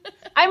 Yeah.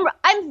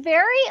 I'm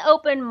very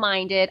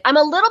open-minded. I'm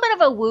a little bit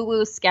of a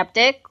woo-woo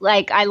skeptic.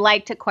 Like, I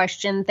like to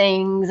question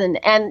things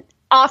and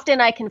often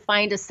I can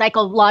find a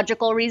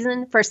psychological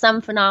reason for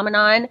some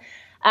phenomenon.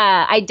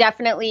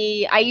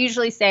 I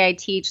usually say I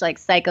teach like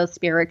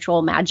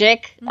psycho-spiritual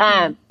magic,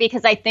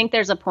 because I think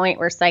there's a point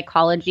where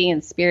psychology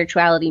and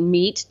spirituality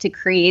meet to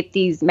create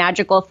these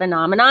magical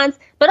phenomenons.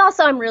 But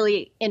also I'm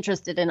really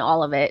interested in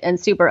all of it and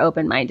super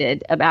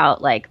open-minded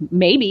about like,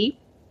 maybe,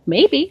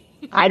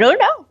 I don't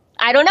know.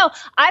 I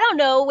don't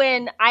know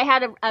when I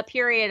had a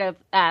period of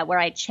where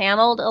I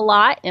channeled a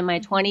lot in my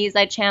 20s.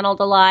 I channeled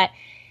a lot.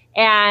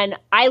 And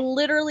I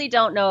literally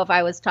don't know if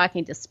I was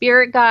talking to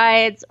spirit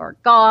guides or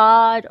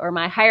God or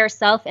my higher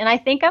self. And I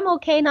think I'm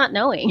okay not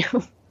knowing.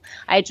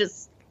 I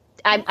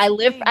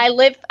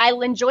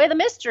enjoy the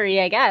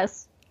mystery, I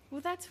guess.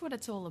 Well, that's what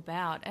it's all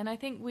about. And I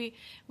think we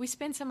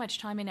spend so much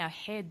time in our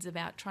heads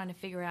about trying to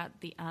figure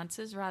out the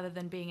answers rather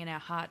than being in our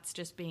hearts,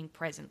 just being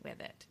present with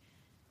it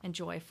and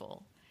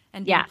joyful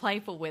and being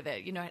playful with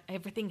it. You know,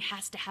 everything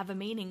has to have a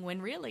meaning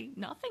when really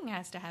nothing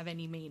has to have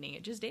any meaning.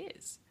 It just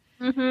is.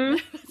 Mm-hmm.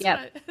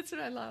 That's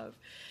what I love.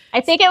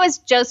 I think it was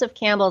Joseph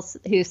Campbell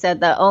who said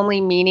the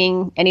only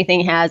meaning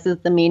anything has is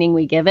the meaning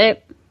we give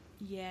it.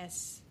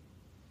 Yes.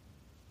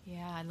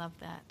 Yeah, I love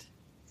that.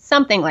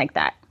 Something like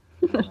that.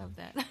 I love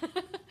that.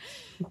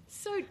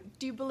 So,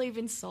 do you believe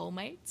in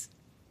soulmates?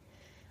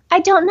 I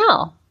don't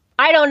know.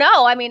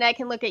 I mean, I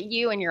can look at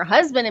you and your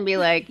husband and be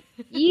like,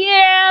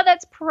 yeah,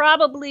 that's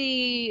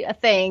probably a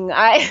thing.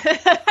 I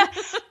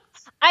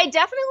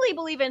definitely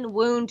believe in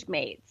wound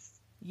mates.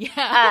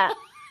 Yeah.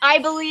 I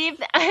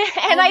believe,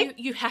 and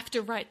you have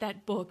to write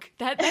that book.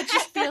 That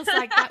just feels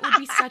like that would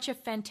be such a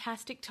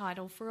fantastic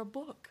title for a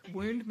book,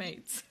 Wound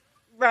Mates.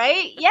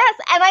 Right? Yes,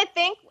 and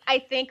I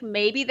think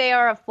maybe they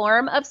are a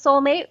form of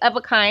soulmate of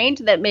a kind,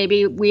 that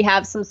maybe we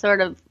have some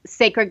sort of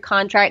sacred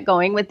contract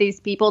going with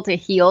these people to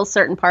heal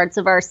certain parts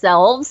of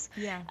ourselves.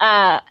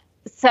 Yeah.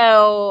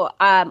 So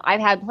I've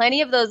had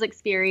plenty of those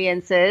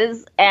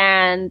experiences,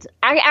 and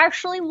I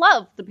actually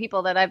love the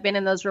people that I've been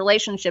in those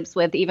relationships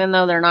with, even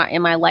though they're not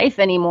in my life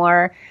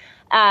anymore.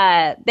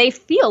 They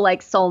feel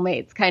like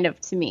soulmates kind of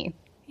to me.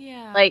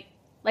 Yeah.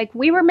 Like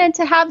we were meant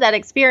to have that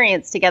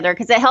experience together,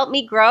 because it helped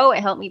me grow. It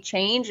helped me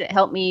change. It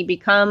helped me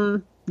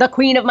become the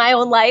queen of my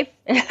own life.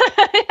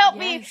 It helped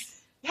me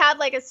have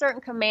like a certain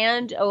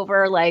command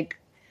over like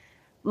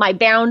my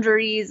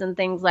boundaries and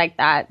things like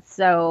that.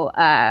 So,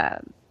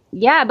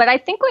 yeah, but I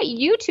think what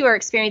you two are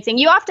experiencing,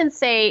 you often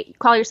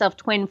call yourself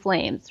twin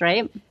flames,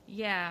 right?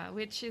 Yeah,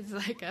 which is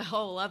like a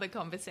whole other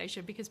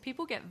conversation, because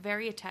people get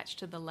very attached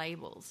to the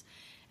labels.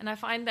 And I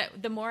find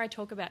that the more I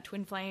talk about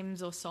twin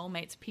flames or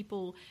soulmates,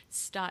 people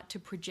start to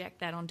project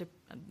that onto,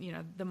 you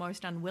know, the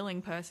most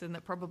unwilling person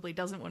that probably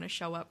doesn't want to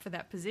show up for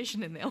that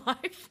position in their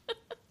life.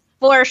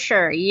 For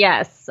sure.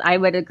 Yes, I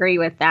would agree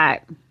with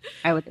that.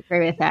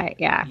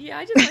 Yeah. Yeah,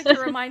 I just like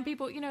to remind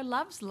people, you know,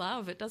 love's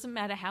love. It doesn't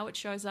matter how it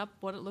shows up,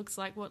 what it looks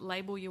like, what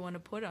label you want to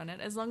put on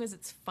it. As long as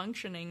it's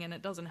functioning and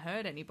it doesn't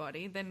hurt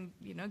anybody, then,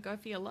 you know, go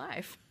for your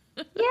life.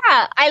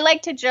 Yeah, I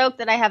like to joke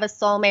that I have a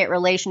soulmate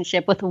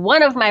relationship with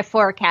one of my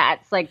 4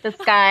 cats. Like this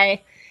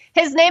guy,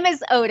 his name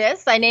is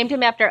Otis. I named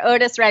him after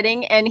Otis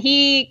Redding, and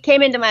he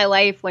came into my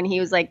life when he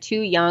was like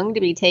too young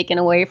to be taken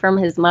away from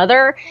his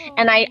mother. Aww.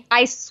 And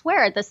I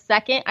swear, the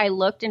second I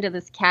looked into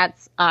this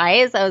cat's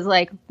eyes, I was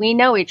like, we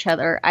know each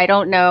other. I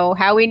don't know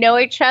how we know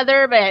each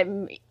other, but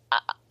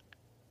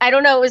I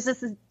don't know. It was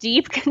just this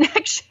deep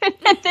connection.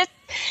 And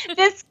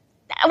this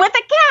with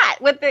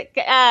a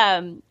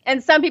cat,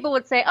 and some people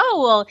would say,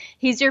 oh, well,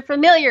 he's your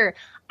familiar.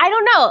 I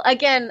don't know.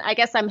 Again, I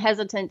guess I'm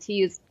hesitant to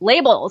use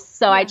labels.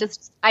 So yeah.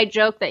 I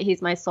joke that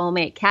he's my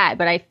soulmate cat,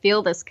 but I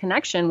feel this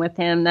connection with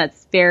him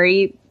that's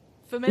very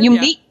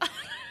unique.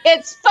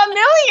 It's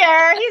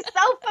familiar. He's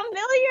so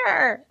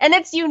familiar. And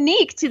it's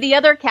unique to the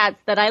other cats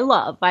that I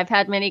love. I've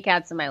had many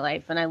cats in my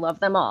life and I love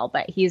them all,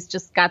 but he's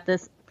just got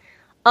this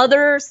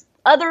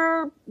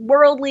other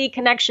worldly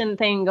connection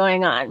thing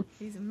going on.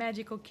 He's a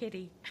magical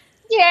kitty.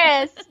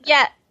 Yes,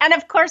 yeah. And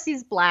of course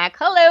he's black.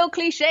 Hello,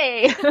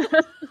 cliche.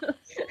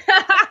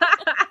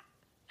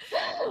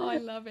 Oh, I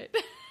love it.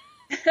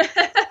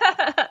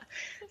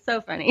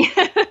 So funny.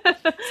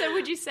 So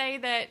would you say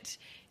that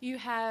you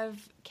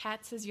have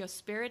cats as your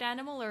spirit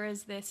animal, or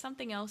is there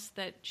something else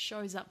that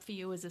shows up for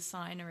you as a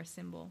sign or a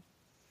symbol?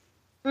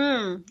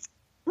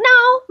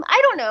 No,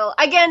 I don't know.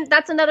 Again,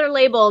 that's another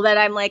label that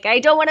I'm like, I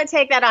don't want to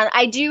take that on.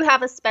 I do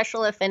have a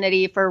special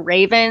affinity for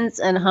ravens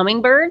and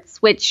hummingbirds,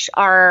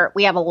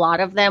 we have a lot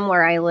of them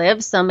where I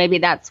live. So maybe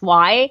that's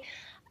why.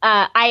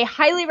 I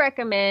highly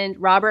recommend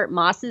Robert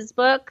Moss's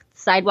book,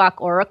 Sidewalk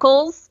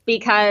Oracles,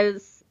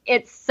 because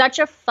it's such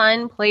a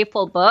fun,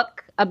 playful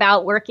book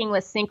about working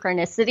with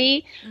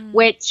synchronicity,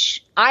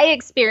 which I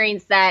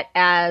experience that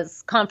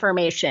as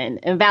confirmation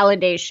and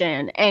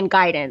validation and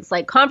guidance,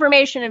 like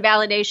confirmation and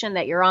validation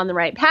that you're on the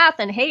right path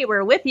and, hey,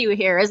 we're with you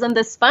here. Isn't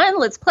this fun?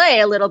 Let's play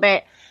a little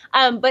bit.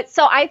 But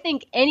so I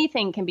think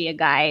anything can be a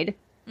guide.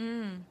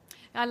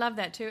 I love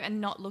that too, and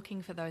not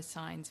looking for those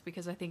signs,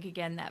 because I think,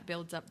 again, that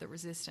builds up the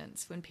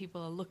resistance when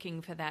people are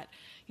looking for that.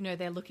 You know,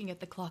 they're looking at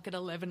the clock at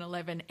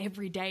 11:11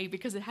 every day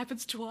because it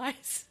happens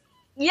twice.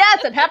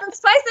 Yes, it happens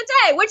twice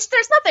a day, which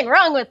there's nothing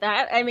wrong with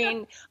that. I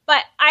mean,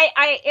 but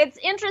it's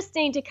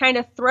interesting to kind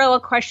of throw a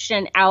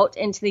question out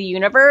into the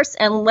universe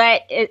and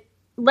let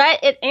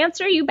let it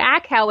answer you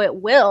back how it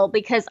will,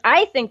 because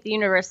I think the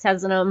universe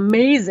has an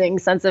amazing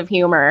sense of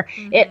humor.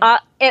 It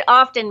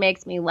often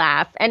makes me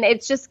laugh, and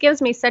it just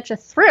gives me such a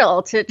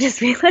thrill to just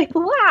be like,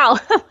 wow,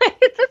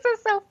 this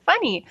is so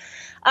funny.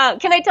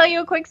 Can I tell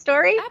you a quick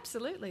story?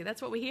 Absolutely.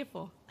 That's what we're here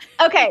for.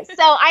 Okay,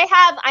 so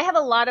I have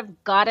a lot of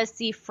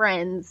goddessy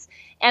friends,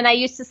 and I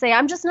used to say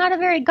I'm just not a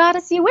very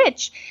goddessy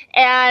witch,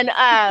 and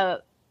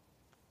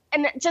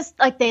just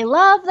like they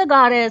love the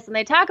goddess and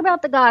they talk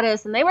about the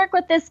goddess and they work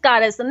with this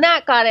goddess and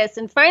that goddess.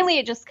 And finally,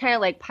 it just kind of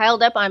like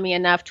piled up on me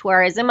enough to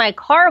where I was in my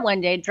car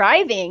one day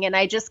driving, and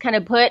I just kind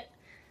of put,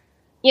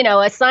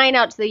 a sign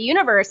out to the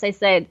universe. I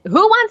said,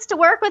 who wants to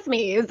work with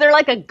me? Is there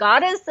like a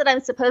goddess that I'm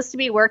supposed to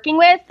be working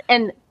with?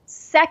 And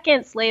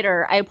seconds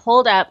later, I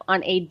pulled up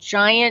on a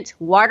giant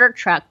water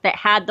truck that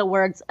had the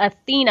words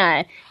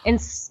Athena in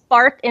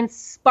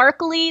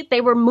sparkly, they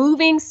were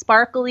moving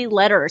sparkly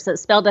letters that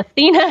spelled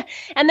Athena.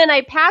 And then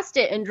I passed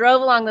it and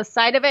drove along the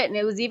side of it, and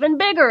it was even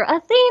bigger, Athena.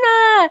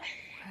 Wow.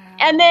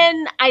 And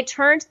then I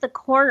turned the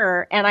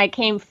corner and I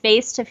came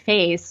face to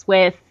face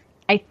with,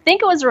 I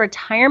think it was a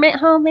retirement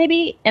home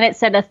maybe, and it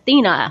said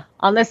Athena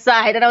on the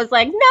side. And I was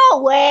like,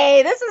 no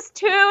way, this is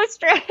too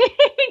strange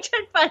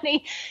and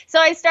funny. So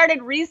I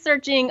started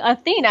researching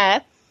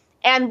Athena,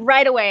 and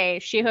right away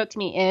she hooked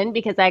me in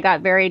because I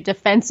got very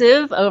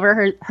defensive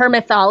over her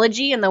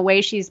mythology and the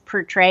way she's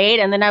portrayed.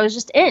 And then I was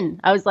just in.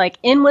 I was like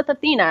in with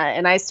Athena,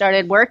 and I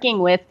started working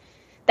with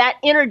that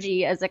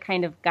energy as a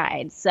kind of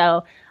guide.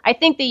 So I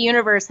think the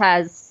universe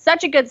has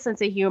such a good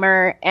sense of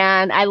humor,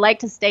 and I like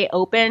to stay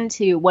open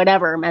to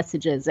whatever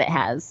messages it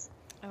has.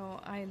 Oh,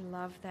 I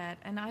love that.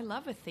 And I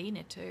love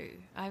Athena too.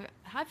 I've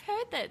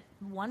heard that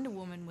Wonder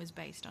Woman was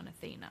based on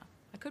Athena.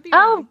 I could be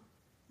wrong.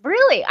 Oh,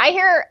 really?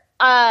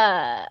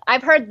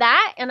 I've heard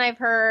that, and I've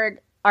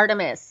heard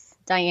Artemis,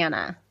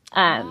 Diana.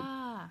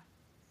 Wow.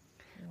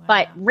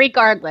 But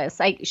regardless,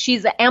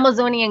 she's an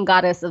Amazonian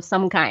goddess of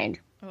some kind.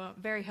 Well,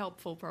 very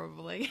helpful,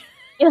 probably.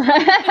 And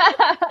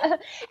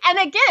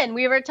again,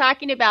 we were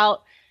talking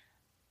about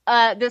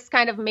this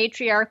kind of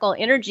matriarchal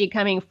energy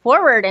coming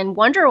forward, and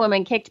Wonder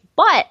Woman kicked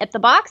butt at the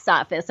box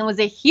office and was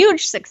a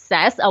huge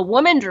success. A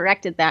woman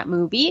directed that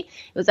movie.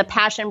 It was a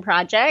passion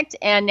project,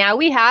 and now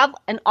we have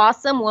an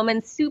awesome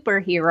woman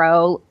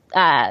superhero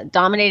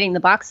dominating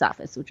the box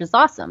office, which is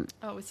awesome.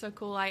 Oh, it was so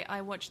cool.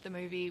 I watched the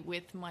movie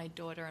with my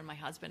daughter and my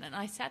husband, and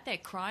I sat there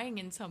crying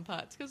in some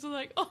parts because I'm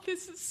like, oh,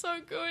 this is so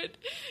good.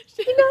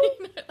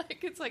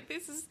 It's like,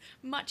 this is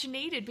much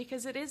needed,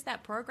 because it is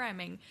that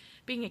programming.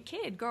 Being a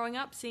kid, growing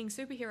up, seeing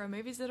superhero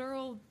movies that are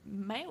all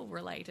male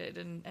related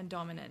and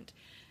dominant.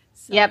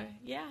 So, yep.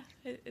 Yeah.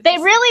 They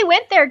really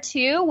went there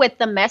too with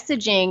the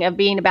messaging of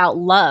being about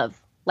love.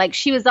 Like,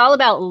 she was all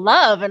about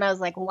love, and I was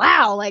like,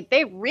 wow, like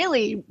they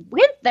really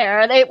went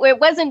there. It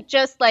wasn't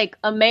just like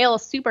a male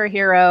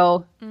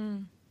superhero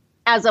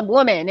as a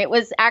woman. It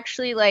was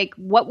actually like,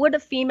 what would a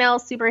female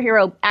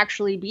superhero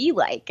actually be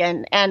like?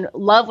 And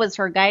love was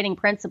her guiding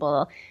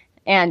principle.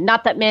 And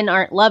not that men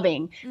aren't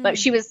loving, but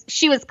she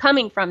was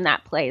coming from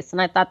that place, and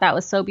I thought that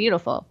was so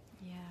beautiful.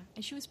 Yeah,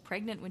 and she was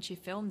pregnant when she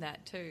filmed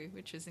that too,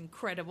 which was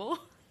incredible.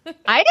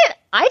 I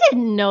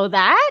didn't know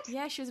that.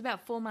 Yeah, she was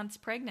about 4 months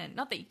pregnant.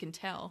 Not that you can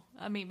tell.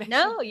 I mean,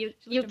 no, you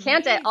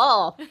can't at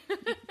all.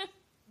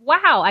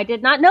 Wow, I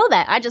did not know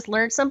that. I just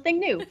learned something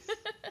new.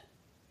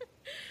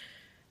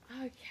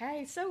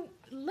 Okay, so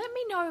let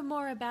me know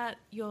more about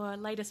your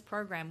latest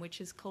program,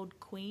 which is called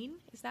Queen.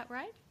 Is that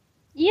right?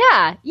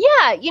 Yeah.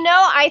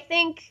 I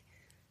think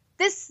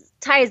this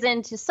ties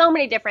into so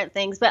many different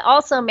things, but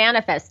also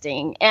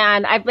manifesting.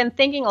 And I've been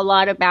thinking a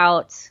lot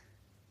about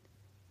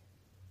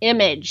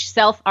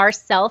our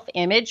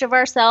self-image of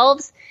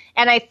ourselves.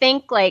 And I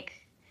think like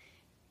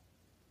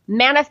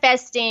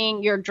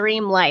manifesting your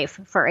dream life,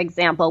 for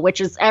example,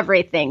 which is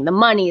everything, the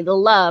money, the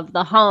love,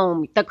 the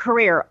home, the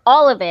career,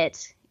 all of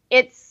it.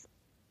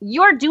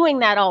 You're doing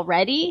that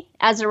already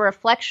as a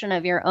reflection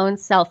of your own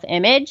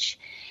self-image.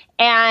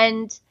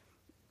 And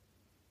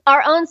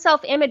our own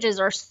self-images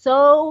are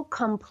so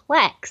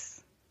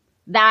complex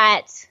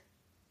that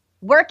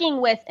working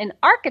with an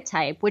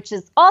archetype, which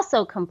is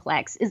also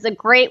complex, is a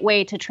great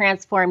way to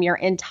transform your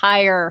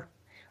entire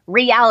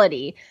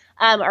reality,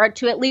 or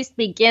to at least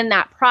begin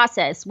that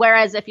process.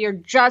 Whereas if you're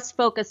just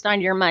focused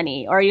on your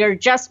money, or you're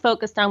just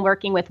focused on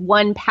working with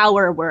one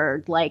power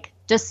word, like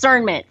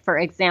discernment, for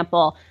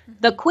example,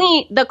 the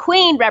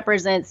queen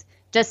represents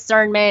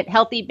discernment,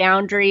 healthy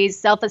boundaries,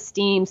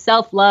 self-esteem,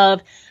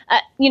 self-love,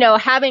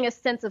 having a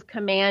sense of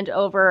command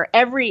over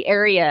every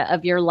area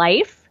of your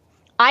life.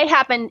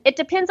 It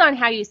depends on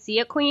how you see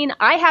a queen.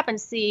 I happen to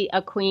see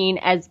a queen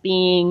as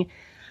being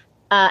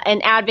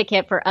an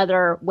advocate for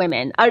other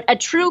women. A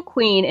true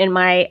queen, in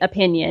my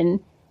opinion,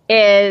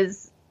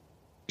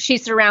 she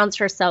surrounds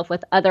herself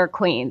with other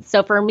queens.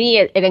 So for me,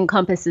 it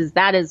encompasses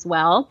that as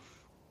well.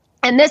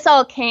 And this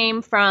all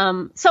came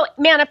from, so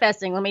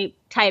manifesting, let me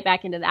tie it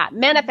back into that.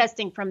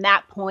 Manifesting from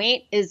that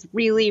point is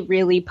really,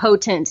 really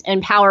potent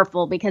and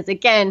powerful because,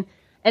 again,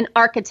 an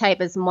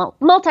archetype is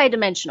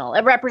multidimensional.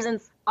 It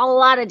represents a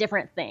lot of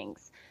different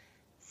things.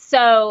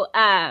 So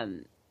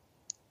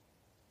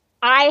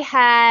I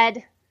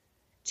had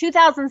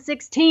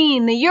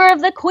 2016, the year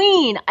of the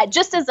queen,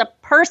 just as a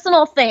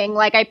personal thing.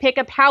 Like I pick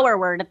a power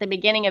word at the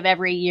beginning of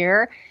every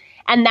year.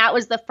 And that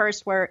was the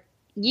first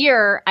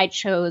year I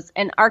chose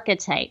an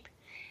archetype.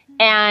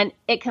 And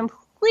it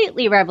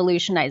completely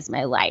revolutionized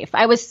my life.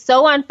 I was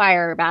so on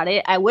fire about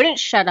it. I wouldn't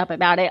shut up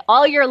about it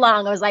all year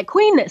long. I was like,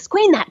 queen this,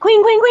 queen that,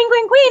 queen, queen, queen,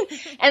 queen, queen.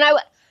 And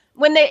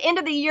when the end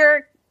of the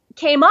year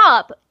came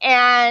up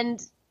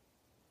and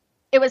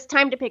it was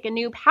time to pick a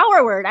new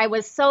power word, I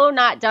was so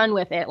not done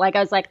with it. Like I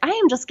was like, I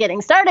am just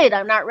getting started.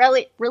 I'm not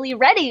really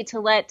ready to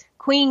let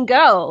queen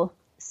go.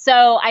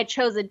 So I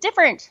chose a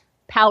different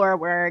power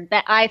word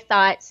that I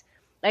thought,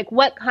 like,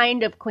 what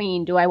kind of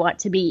queen do I want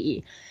to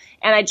be?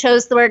 And I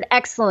chose the word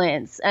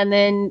excellence, and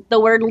then the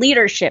word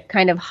leadership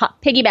kind of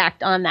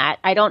piggybacked on that.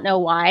 I don't know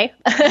why.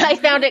 I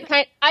found it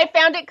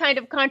kind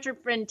of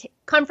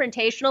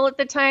confrontational at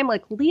the time,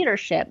 like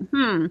leadership.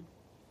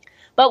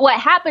 But what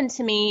happened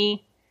to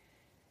me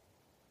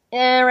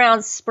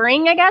around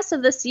spring, I guess,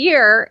 of this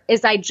year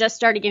is I just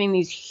started getting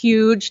these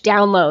huge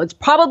downloads,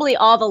 probably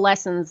all the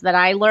lessons that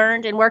I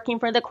learned in working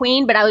for the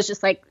queen, but I was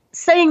just like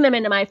setting them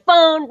into my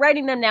phone,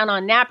 writing them down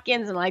on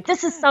napkins and like,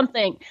 this is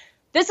something.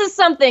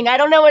 I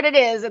don't know what it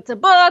is. It's a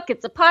book,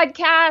 it's a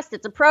podcast,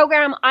 it's a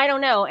program. I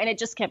don't know. And it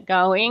just kept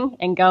going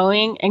and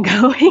going and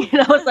going.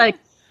 And I was like,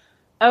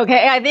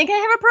 okay, I think I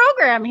have a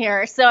program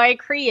here. So I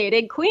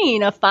created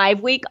Queen, a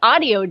 5-week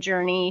audio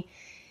journey.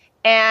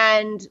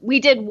 And we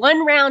did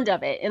one round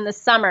of it in the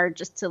summer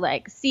just to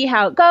like see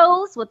how it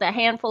goes with a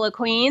handful of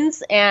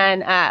queens.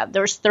 And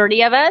there was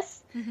 30 of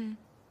us. Mm-hmm.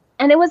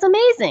 And it was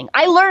amazing.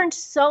 I learned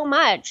so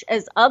much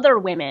as other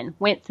women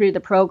went through the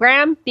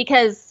program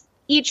because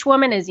each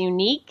woman is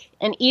unique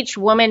and each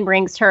woman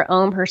brings her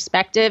own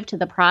perspective to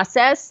the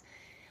process.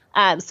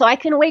 So I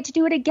couldn't wait to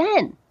do it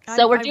again.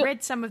 I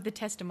read some of the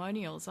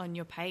testimonials on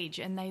your page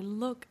and they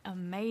look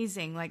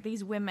amazing. Like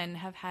these women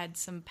have had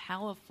some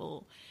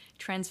powerful,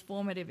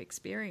 transformative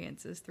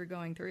experiences through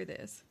going through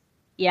this.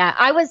 Yeah,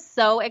 I was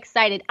so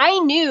excited. I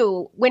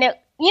knew when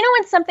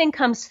something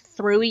comes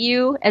through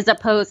you as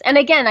opposed, and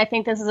again, I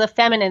think this is a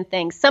feminine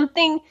thing,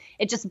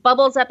 it just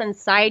bubbles up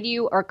inside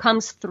you or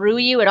comes through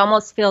you. It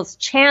almost feels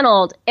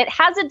channeled. It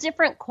has a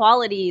different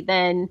quality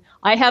than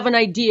I have an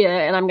idea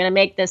and I'm going to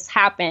make this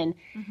happen.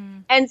 Mm-hmm.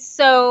 And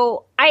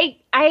so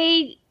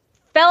I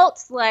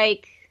felt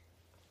like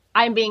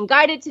I'm being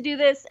guided to do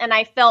this, and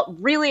I felt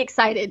really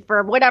excited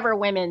for whatever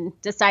women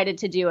decided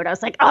to do it. I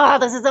was like, oh,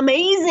 this is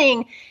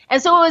amazing.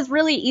 And so it was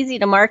really easy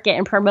to market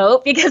and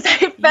promote because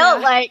I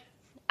felt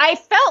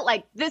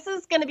like this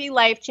is going to be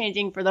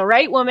life-changing for the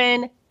right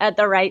woman at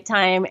the right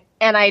time,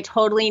 and I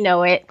totally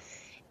know it.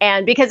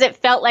 And because it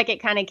felt like it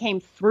kind of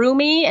came through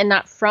me and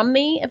not from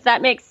me, if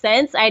that makes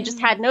sense, I just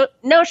had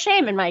no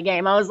shame in my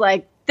game. I was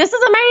like, this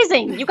is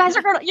amazing. You guys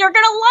you're going to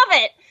love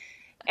it.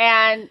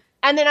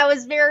 And then I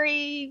was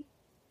very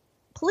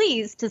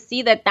pleased to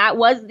see that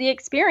was the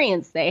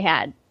experience they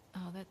had.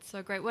 Oh, that's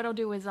so great. What I'll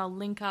do is I'll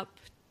link up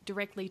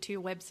directly to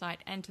your website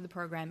and to the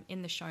program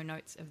in the show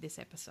notes of this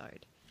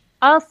episode.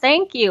 Oh,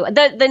 thank you.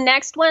 The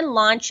next one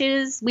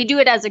launches, we do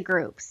it as a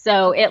group.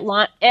 So it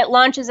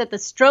launches at the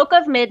stroke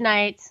of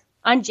midnight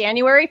on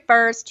January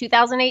 1st,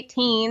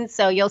 2018.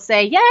 So you'll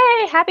say,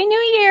 yay, Happy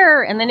New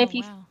Year. And then if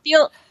you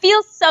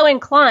feel so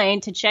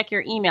inclined to check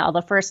your email,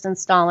 the first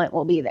installment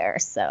will be there.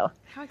 So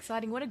how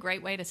exciting. What a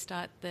great way to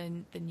start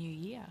the new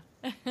year.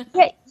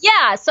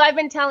 Yeah. So I've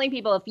been telling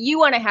people, if you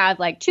want to have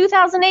like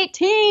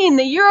 2018,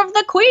 the year of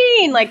the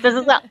queen, like this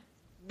is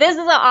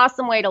an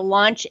awesome way to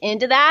launch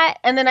into that.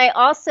 And then I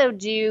also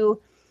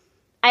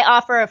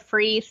offer a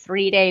free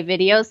 3-day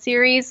video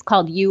series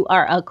called You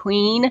Are a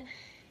Queen.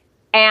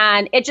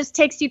 And it just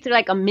takes you through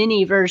like a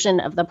mini version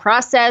of the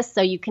process.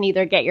 So you can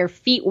either get your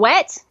feet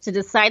wet to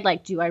decide,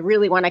 like, do I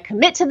really want to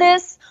commit to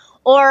this?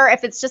 Or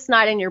if it's just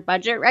not in your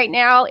budget right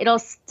now, it'll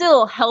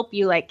still help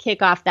you like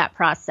kick off that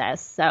process.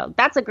 So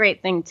that's a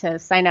great thing to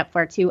sign up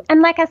for too.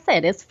 And like I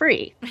said, it's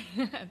free.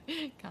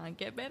 Can't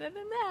get better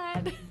than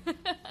that.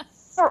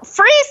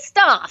 Free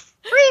stuff,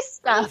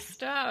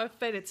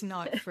 but it's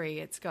not free.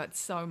 It's got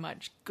so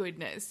much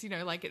goodness,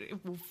 like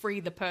it will free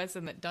the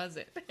person that does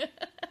it.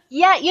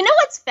 Yeah. You know,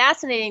 what's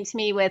fascinating to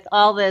me with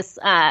all this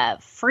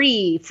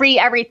free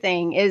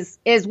everything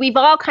is we've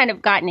all kind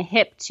of gotten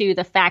hip to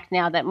the fact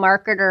now that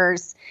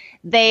marketers,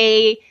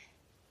 they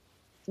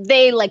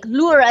like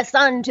lure us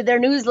onto their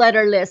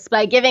newsletter list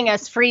by giving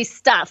us free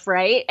stuff,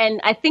 right?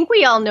 And I think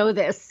we all know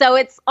this. So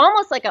it's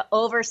almost like an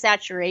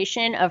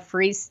oversaturation of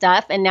free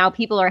stuff. And now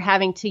people are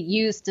having to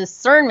use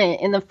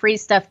discernment in the free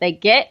stuff they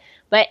get.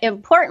 But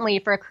importantly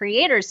for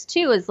creators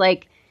too, is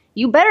like,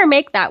 you better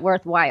make that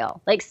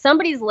worthwhile. Like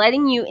somebody's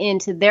letting you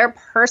into their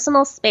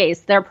personal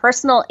space, their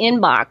personal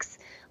inbox.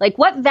 Like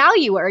what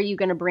value are you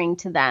going to bring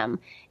to them?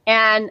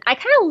 And I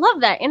kind of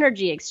love that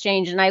energy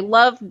exchange. And I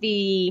love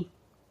the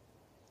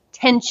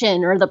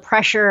tension or the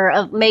pressure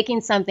of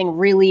making something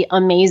really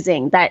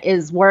amazing that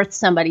is worth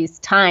somebody's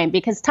time,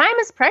 because time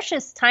is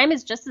precious. Time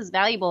is just as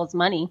valuable as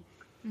money.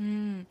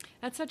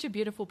 That's such a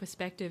beautiful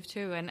perspective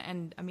too,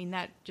 and I mean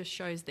that just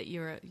shows that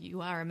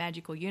you are a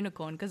magical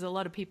unicorn, because a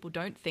lot of people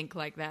don't think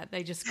like that.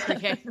 They just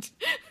create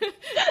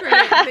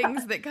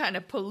things that kind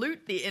of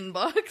pollute the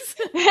inbox.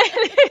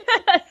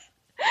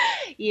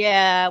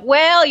 Yeah,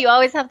 well, you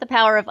always have the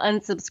power of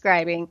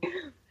unsubscribing.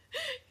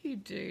 You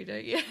do,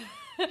 don't you?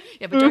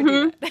 Yeah, but don't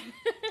do that.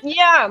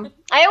 Yeah,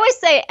 I always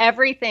say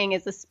everything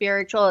is a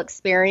spiritual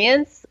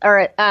experience,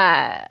 or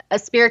a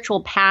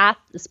spiritual path,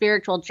 a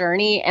spiritual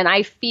journey. And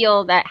I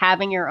feel that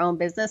having your own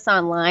business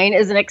online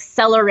is an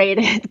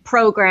accelerated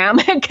program,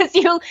 because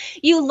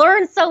you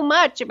learn so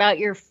much about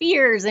your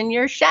fears and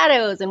your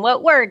shadows and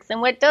what works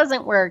and what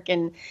doesn't work.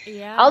 And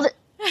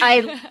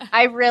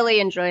I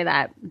really enjoy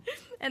that.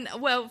 And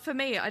well, for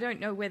me, I don't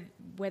know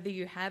whether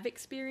you have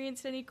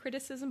experienced any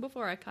criticism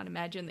before. I can't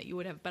imagine that you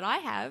would have, but I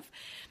have.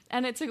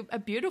 And it's a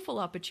beautiful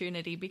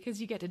opportunity,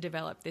 because you get to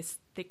develop this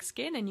thick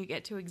skin and you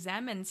get to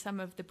examine some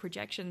of the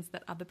projections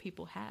that other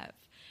people have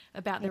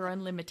about their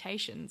own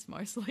limitations,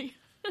 mostly.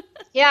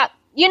 Yeah.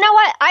 You know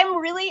what? I'm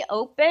really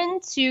open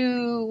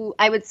to,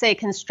 I would say,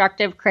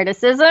 constructive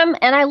criticism,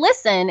 and I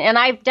listen, and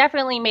I've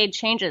definitely made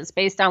changes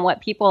based on what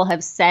people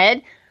have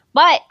said.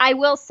 But I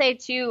will say,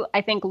 too,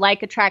 I think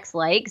like attracts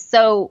like.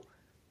 So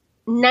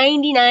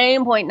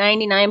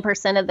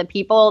 99.99% of the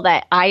people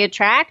that I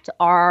attract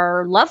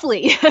are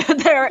lovely.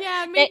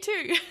 Yeah, me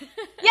too.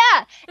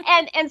 Yeah.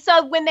 And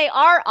so when they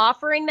are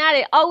offering that,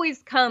 it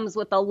always comes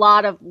with a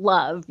lot of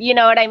love. You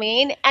know what I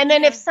mean? And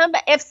then if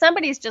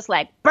somebody's just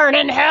like, burn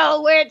in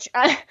hell, witch,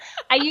 I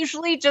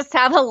usually just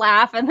have a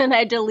laugh, and then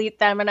I delete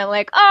them, and I'm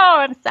like, oh,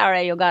 I'm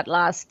sorry you got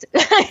lost.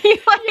 Yeah, isn't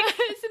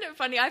it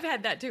funny? I've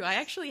had that too. I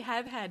actually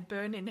have had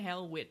burn in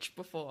hell witch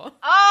before.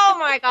 Oh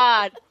my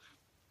God.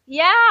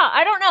 Yeah,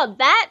 I don't know.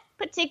 That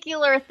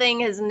particular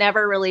thing has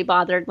never really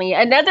bothered me.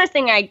 Another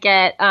thing I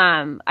get,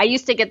 I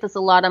used to get this a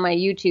lot on my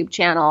YouTube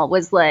channel,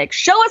 was like,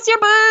 show us your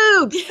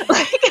boobs.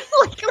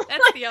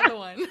 That's the other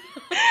one.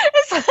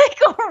 It's like,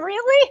 oh,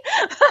 really?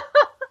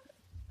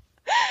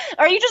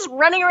 Are you just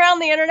running around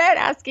the internet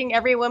asking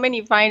every woman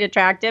you find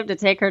attractive to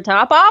take her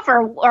top off,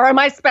 or am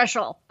I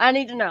special? I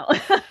need to know.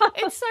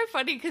 It's so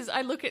funny, because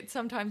I look at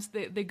sometimes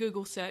the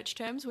Google search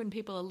terms when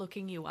people are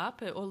looking you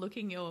up or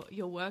looking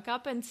your work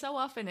up, and so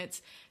often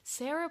it's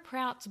Sarah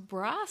Prout's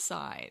bra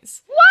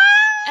size.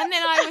 What? And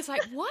then I was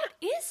like, what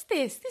is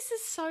this? This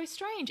is so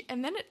strange.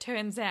 And then it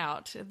turns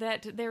out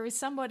that there is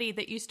somebody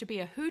that used to be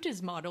a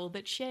Hooters model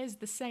that shares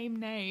the same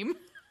name.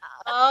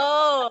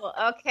 Oh,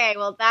 okay.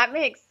 Well, that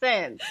makes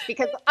sense,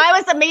 because I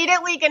was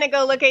immediately going to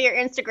go look at your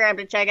Instagram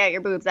to check out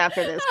your boobs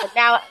after this. But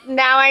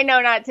now I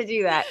know not to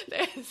do that.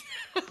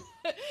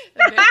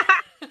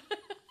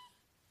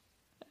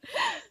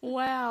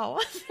 Wow.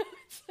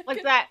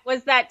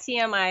 Was that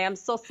TMI? I'm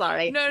so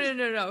sorry.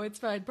 No. It's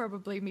fine.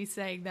 Probably me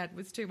saying that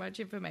was too much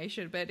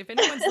information. But if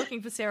anyone's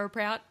looking for Sarah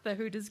Prout, the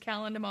Hooters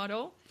calendar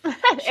model,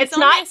 she's on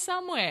there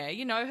somewhere.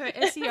 You know, her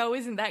SEO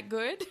isn't that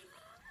good.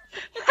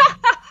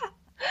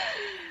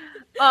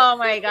 Oh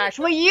my gosh.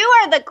 Well, you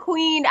are the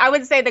queen. I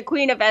would say the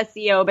queen of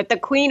SEO, but the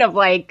queen of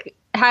like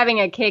having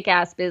a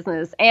kick-ass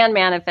business and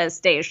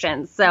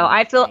manifestation. So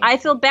I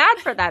feel bad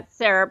for that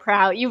Sarah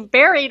Prout. You've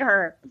buried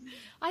her.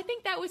 I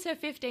think that was her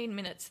 15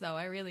 minutes, though.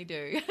 I really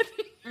do.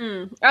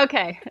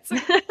 Okay.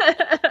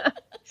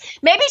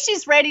 Maybe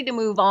she's ready to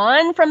move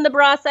on from the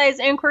bra size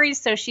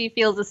inquiries, so she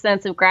feels a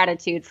sense of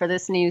gratitude for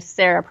this new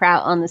Sarah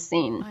Prout on the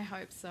scene. I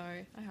hope so.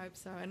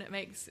 And it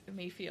makes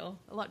me feel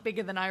a lot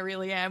bigger than I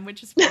really am,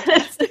 which is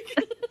fantastic.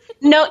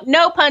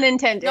 No pun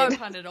intended. No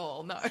pun at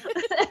all, no.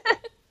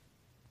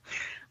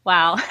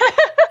 Wow.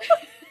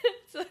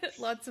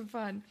 Lots of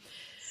fun.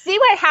 See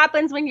what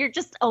happens when you're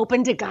just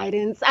open to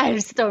guidance. I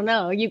just don't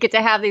know. You get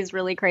to have these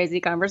really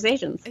crazy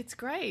conversations. It's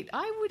great.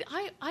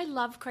 I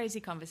love crazy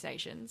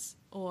conversations,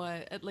 or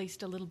at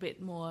least a little bit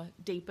more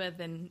deeper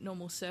than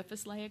normal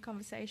surface layer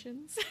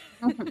conversations.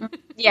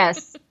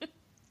 Yes.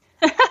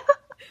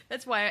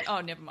 That's why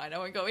never mind. I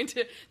won't go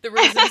into the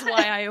reasons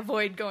why I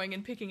avoid going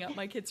and picking up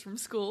my kids from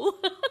school.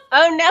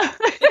 Oh, no.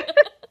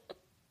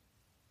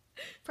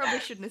 Probably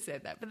shouldn't have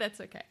said that, but that's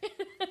okay.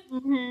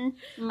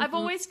 I've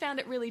always found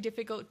it really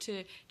difficult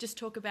to just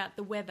talk about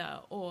the weather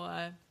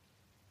or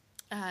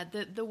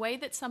the way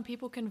that some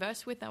people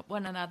converse with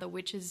one another,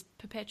 which is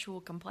perpetual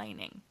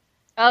complaining.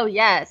 Oh,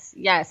 yes.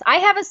 I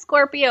have a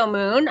Scorpio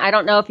moon. I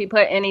don't know if you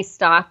put any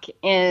stock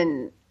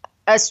in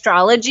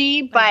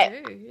astrology, but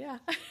I do, yeah.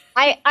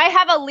 I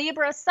have a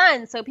Libra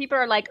sun, so people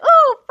are like,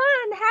 oh,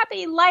 fun,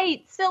 happy,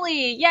 light,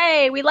 silly,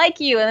 yay, we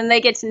like you. And then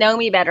they get to know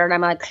me better, and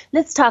I'm like,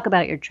 let's talk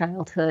about your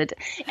childhood.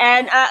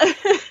 And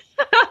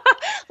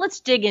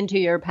let's dig into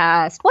your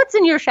past. What's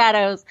in your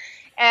shadows?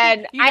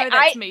 And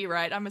that's me,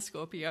 right? I'm a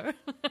Scorpio.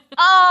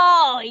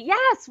 Oh,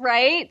 yes,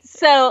 right.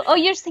 So,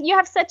 you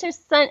have such a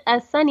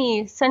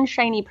sunny,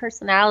 sunshiny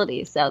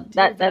personality. So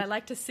But I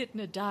like to sit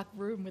in a dark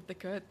room with the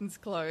curtains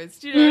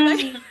closed. You know what I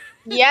mean?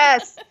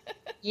 Yes.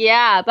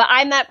 Yeah, but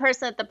I'm that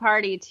person at the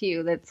party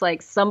too that's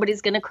like,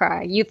 somebody's going to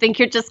cry. You think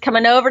you're just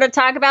coming over to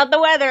talk about the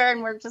weather,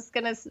 and we're just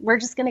going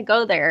to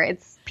go there.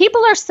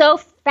 People are so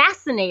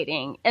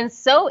fascinating and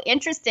so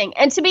interesting.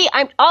 And to me,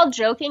 I'm all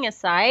joking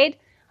aside,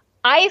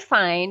 I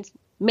find,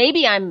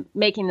 maybe I'm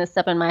making this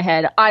up in my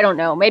head, I don't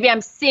know, maybe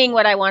I'm seeing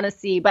what I want to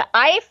see, but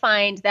I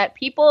find that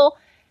people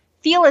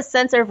feel a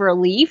sense of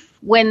relief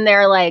when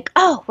they're like,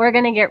 oh, we're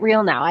going to get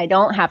real now. I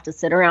don't have to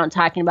sit around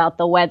talking about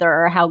the weather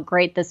or how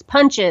great this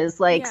punch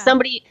is. Like,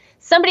 somebody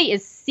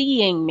is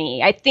seeing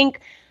me. I think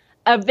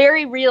a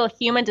very real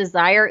human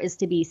desire is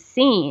to be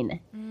seen.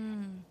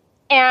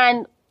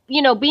 And,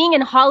 being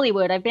in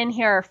Hollywood, I've been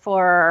here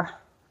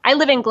I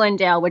live in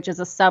Glendale, which is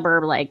a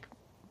suburb, like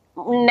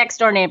next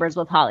door neighbors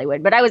with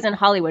Hollywood. But I was in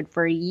Hollywood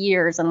for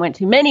years and went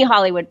to many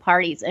Hollywood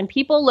parties, and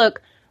people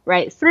look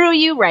right through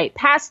you, right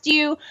past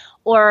you,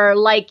 or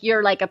like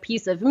you're like a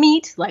piece of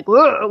meat, like,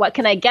 what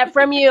can I get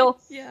from you?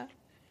 Yeah.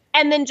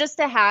 And then just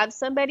to have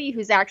somebody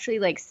who's actually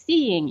like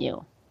seeing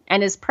you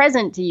and is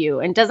present to you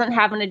and doesn't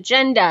have an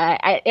agenda,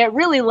 it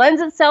really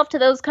lends itself to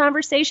those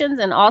conversations.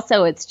 And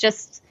also it's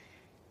just,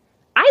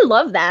 I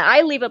love that.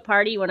 I leave a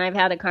party when I've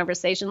had a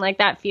conversation like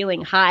that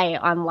feeling high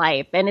on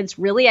life. And it's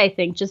really, I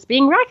think, just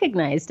being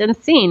recognized and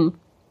seen.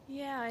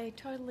 Yeah, I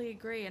totally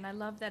agree. And I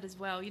love that as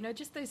well.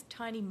 Just those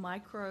tiny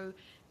micro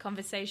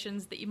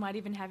conversations that you might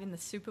even have in the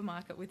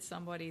supermarket with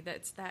somebody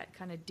that's that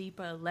kind of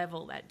deeper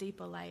level, that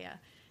deeper layer,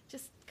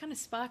 just kind of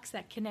sparks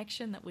that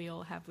connection that we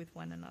all have with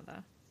one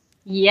another.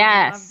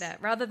 Yes. I love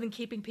that. Rather than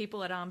keeping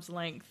people at arm's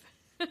length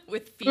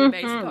with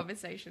fear-based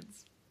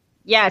conversations.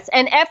 Yes.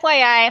 And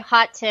FYI,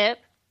 hot tip,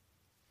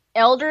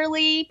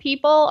 elderly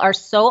people are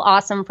so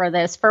awesome for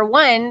this. For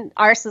one,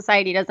 our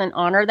society doesn't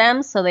honor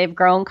them, so they've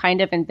grown kind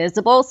of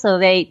invisible. So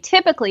they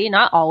typically,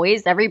 not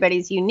always,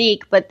 everybody's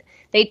unique, but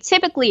they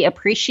typically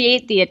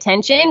appreciate the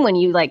attention when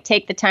you like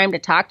take the time to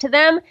talk to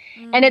them.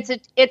 And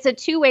it's a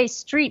two-way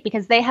street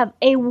because they have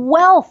a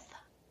wealth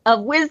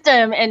of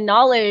wisdom and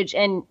knowledge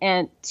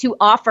and to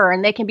offer,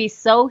 and they can be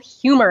so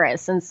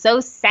humorous and so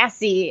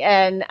sassy.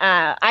 And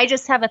I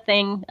just have a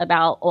thing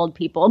about old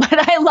people,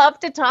 but I love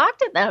to talk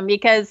to them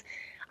because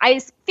I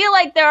feel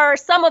like there are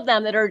some of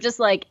them that are just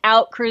like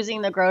out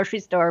cruising the grocery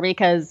store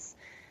because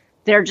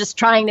they're just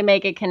trying to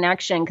make a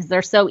connection because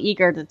they're so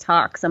eager to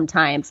talk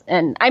sometimes.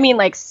 And I mean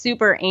like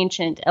super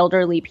ancient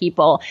elderly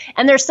people.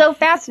 And they're so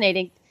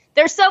fascinating.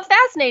 They're so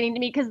fascinating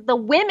to me because the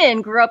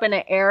women grew up in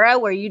an era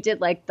where you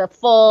did like the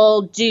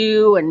full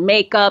do and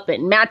makeup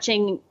and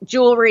matching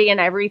jewelry and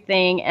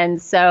everything. And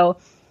so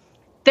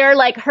they're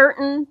like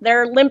hurting,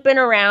 they're limping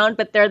around,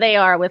 but there they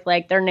are with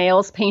like their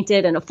nails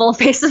painted and a full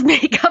face of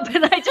makeup.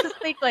 And I just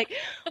think like,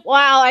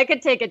 wow, I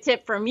could take a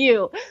tip from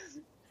you.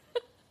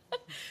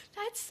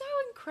 That's so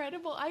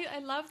incredible. I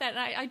love that. And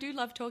I do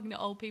love talking to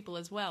old people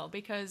as well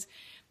because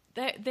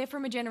they're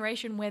from a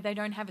generation where they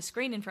don't have a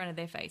screen in front of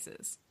their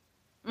faces.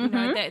 You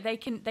know,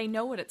 they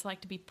know what it's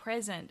like to be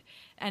present,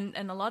 and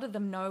a lot of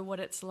them know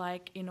what it's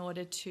like in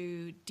order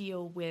to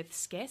deal with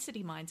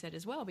scarcity mindset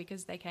as well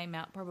because they came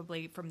out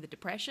probably from the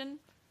Depression.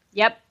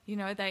 Yep. You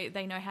know,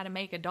 they know how to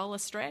make a dollar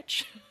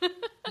stretch.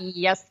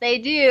 Yes, they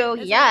do.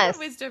 There's yes. a lot of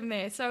wisdom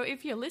there. So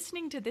if you're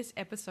listening to this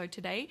episode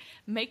today,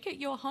 make it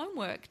your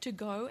homework to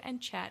go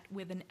and chat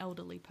with an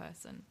elderly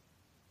person.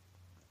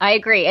 I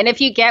agree. And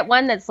if you get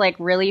one that's like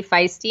really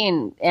feisty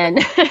and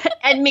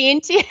and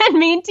mean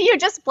to you,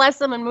 just bless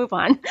them and move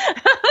on.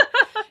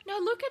 No,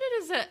 look at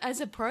it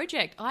as a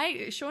project.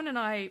 Sean and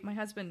I, my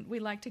husband, we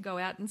like to go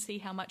out and see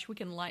how much we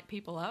can light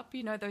people up.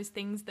 You know, those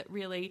things that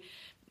really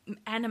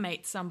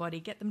animate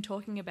somebody, get them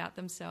talking about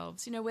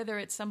themselves. You know, whether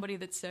it's somebody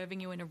that's serving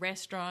you in a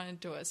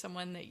restaurant or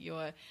someone that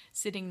you're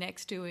sitting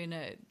next to in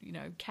a,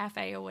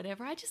 cafe or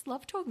whatever. I just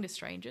love talking to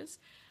strangers.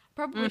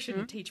 Probably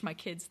shouldn't teach my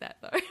kids that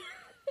though.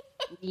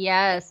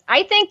 Yes.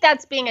 I think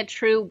that's being a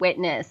true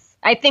witness.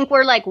 I think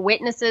we're like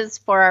witnesses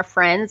for our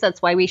friends.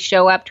 That's why we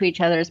show up to each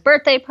other's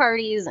birthday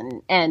parties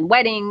and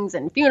weddings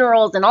and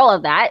funerals and all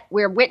of that.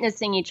 We're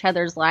witnessing each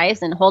other's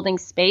lives and holding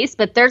space.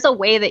 But there's a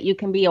way that you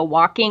can be a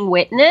walking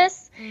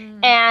witness.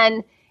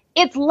 And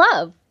it's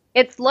love.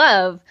 It's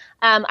love.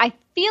 I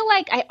feel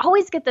like I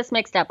always get this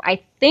mixed up.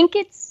 I think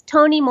it's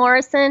Toni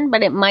Morrison,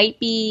 but it might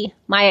be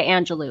Maya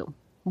Angelou,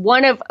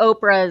 one of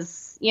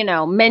Oprah's,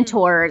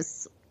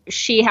 mentors.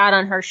 She had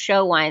on her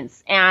show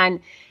once,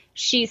 and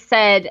she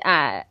said,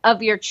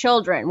 of your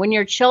children, when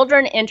your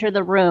children enter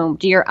the room,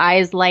 do your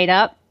eyes light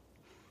up?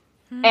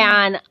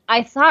 And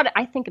I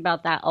think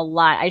about that a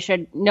lot. I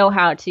should know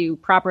how to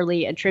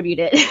properly attribute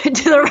it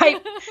to the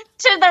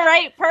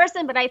right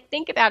person, but I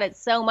think about it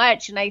so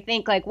much, and I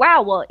think like,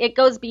 wow, well, it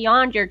goes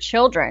beyond your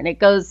children. It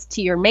goes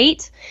to your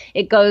mate,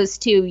 it goes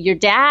to your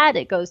dad,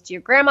 it goes to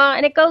your grandma,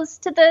 and it goes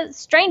to the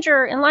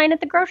stranger in line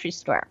at the grocery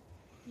store.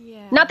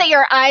 Yeah. Not that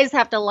your eyes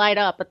have to light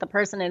up at the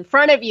person in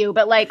front of you,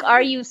 but like,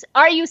 are you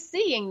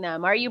seeing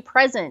them? Are you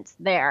present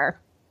there?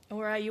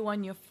 Or are you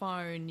on your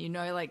phone? You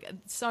know, like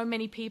so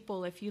many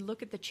people, if you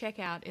look at the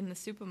checkout in the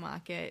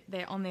supermarket,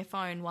 they're on their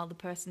phone while the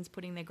person's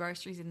putting their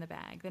groceries in the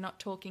bag. They're not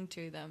talking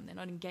to them. They're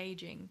not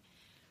engaging.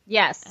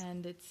 Yes.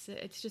 And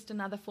it's just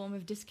another form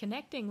of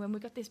disconnecting when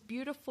we've got this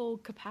beautiful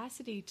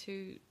capacity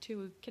to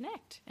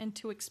connect and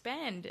to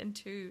expand and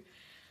to,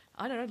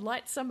 I don't know,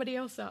 light somebody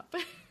else up.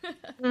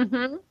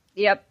 Mm-hmm.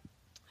 Yep.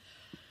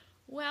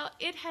 Well,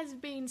 it has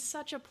been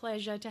such a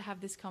pleasure to have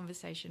this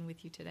conversation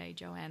with you today,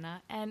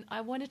 Joanna. And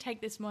I want to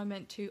take this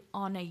moment to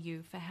honor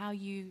you for how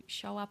you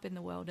show up in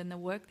the world and the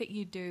work that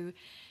you do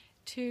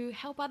to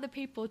help other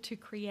people to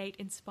create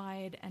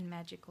inspired and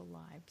magical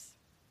lives.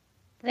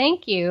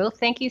 Thank you.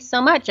 Thank you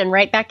so much. And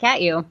right back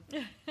at you.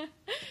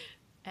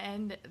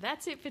 And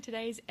that's it for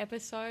today's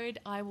episode.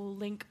 I will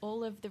link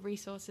all of the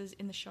resources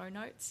in the show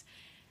notes.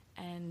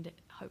 And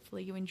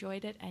hopefully you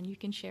enjoyed it and you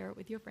can share it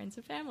with your friends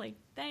and family.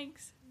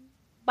 Thanks.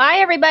 Bye,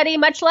 everybody.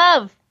 Much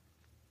love.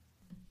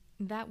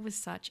 That was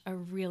such a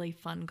really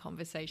fun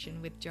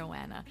conversation with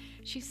Joanna.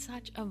 She's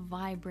such a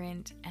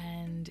vibrant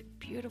and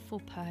beautiful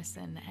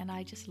person, and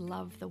I just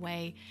love the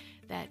way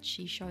that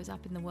she shows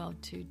up in the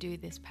world to do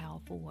this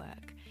powerful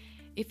work.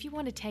 If you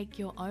want to take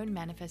your own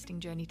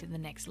manifesting journey to the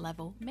next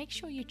level, make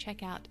sure you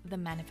check out the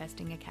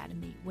Manifesting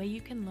Academy, where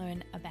you can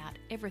learn about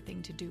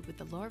everything to do with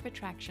the law of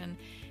attraction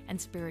and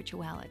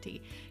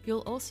spirituality.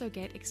 You'll also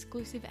get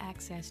exclusive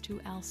access to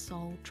our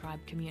Soul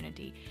Tribe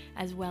community,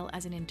 as well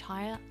as an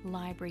entire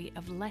library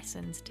of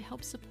lessons to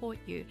help support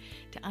you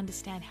to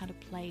understand how to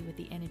play with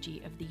the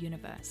energy of the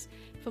universe.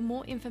 For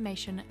more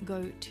information,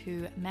 go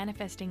to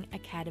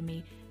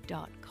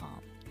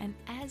manifestingacademy.com. And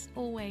as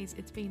always,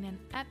 it's been an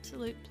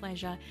absolute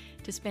pleasure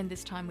to spend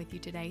this time with you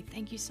today.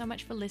 Thank you so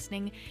much for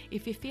listening.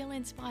 If you feel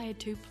inspired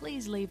to,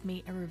 please leave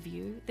me a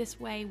review. This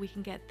way we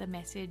can get the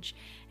message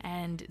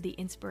and the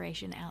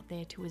inspiration out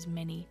there to as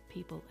many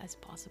people as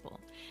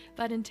possible.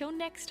 But until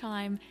next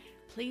time,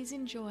 please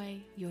enjoy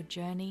your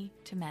journey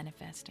to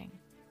manifesting.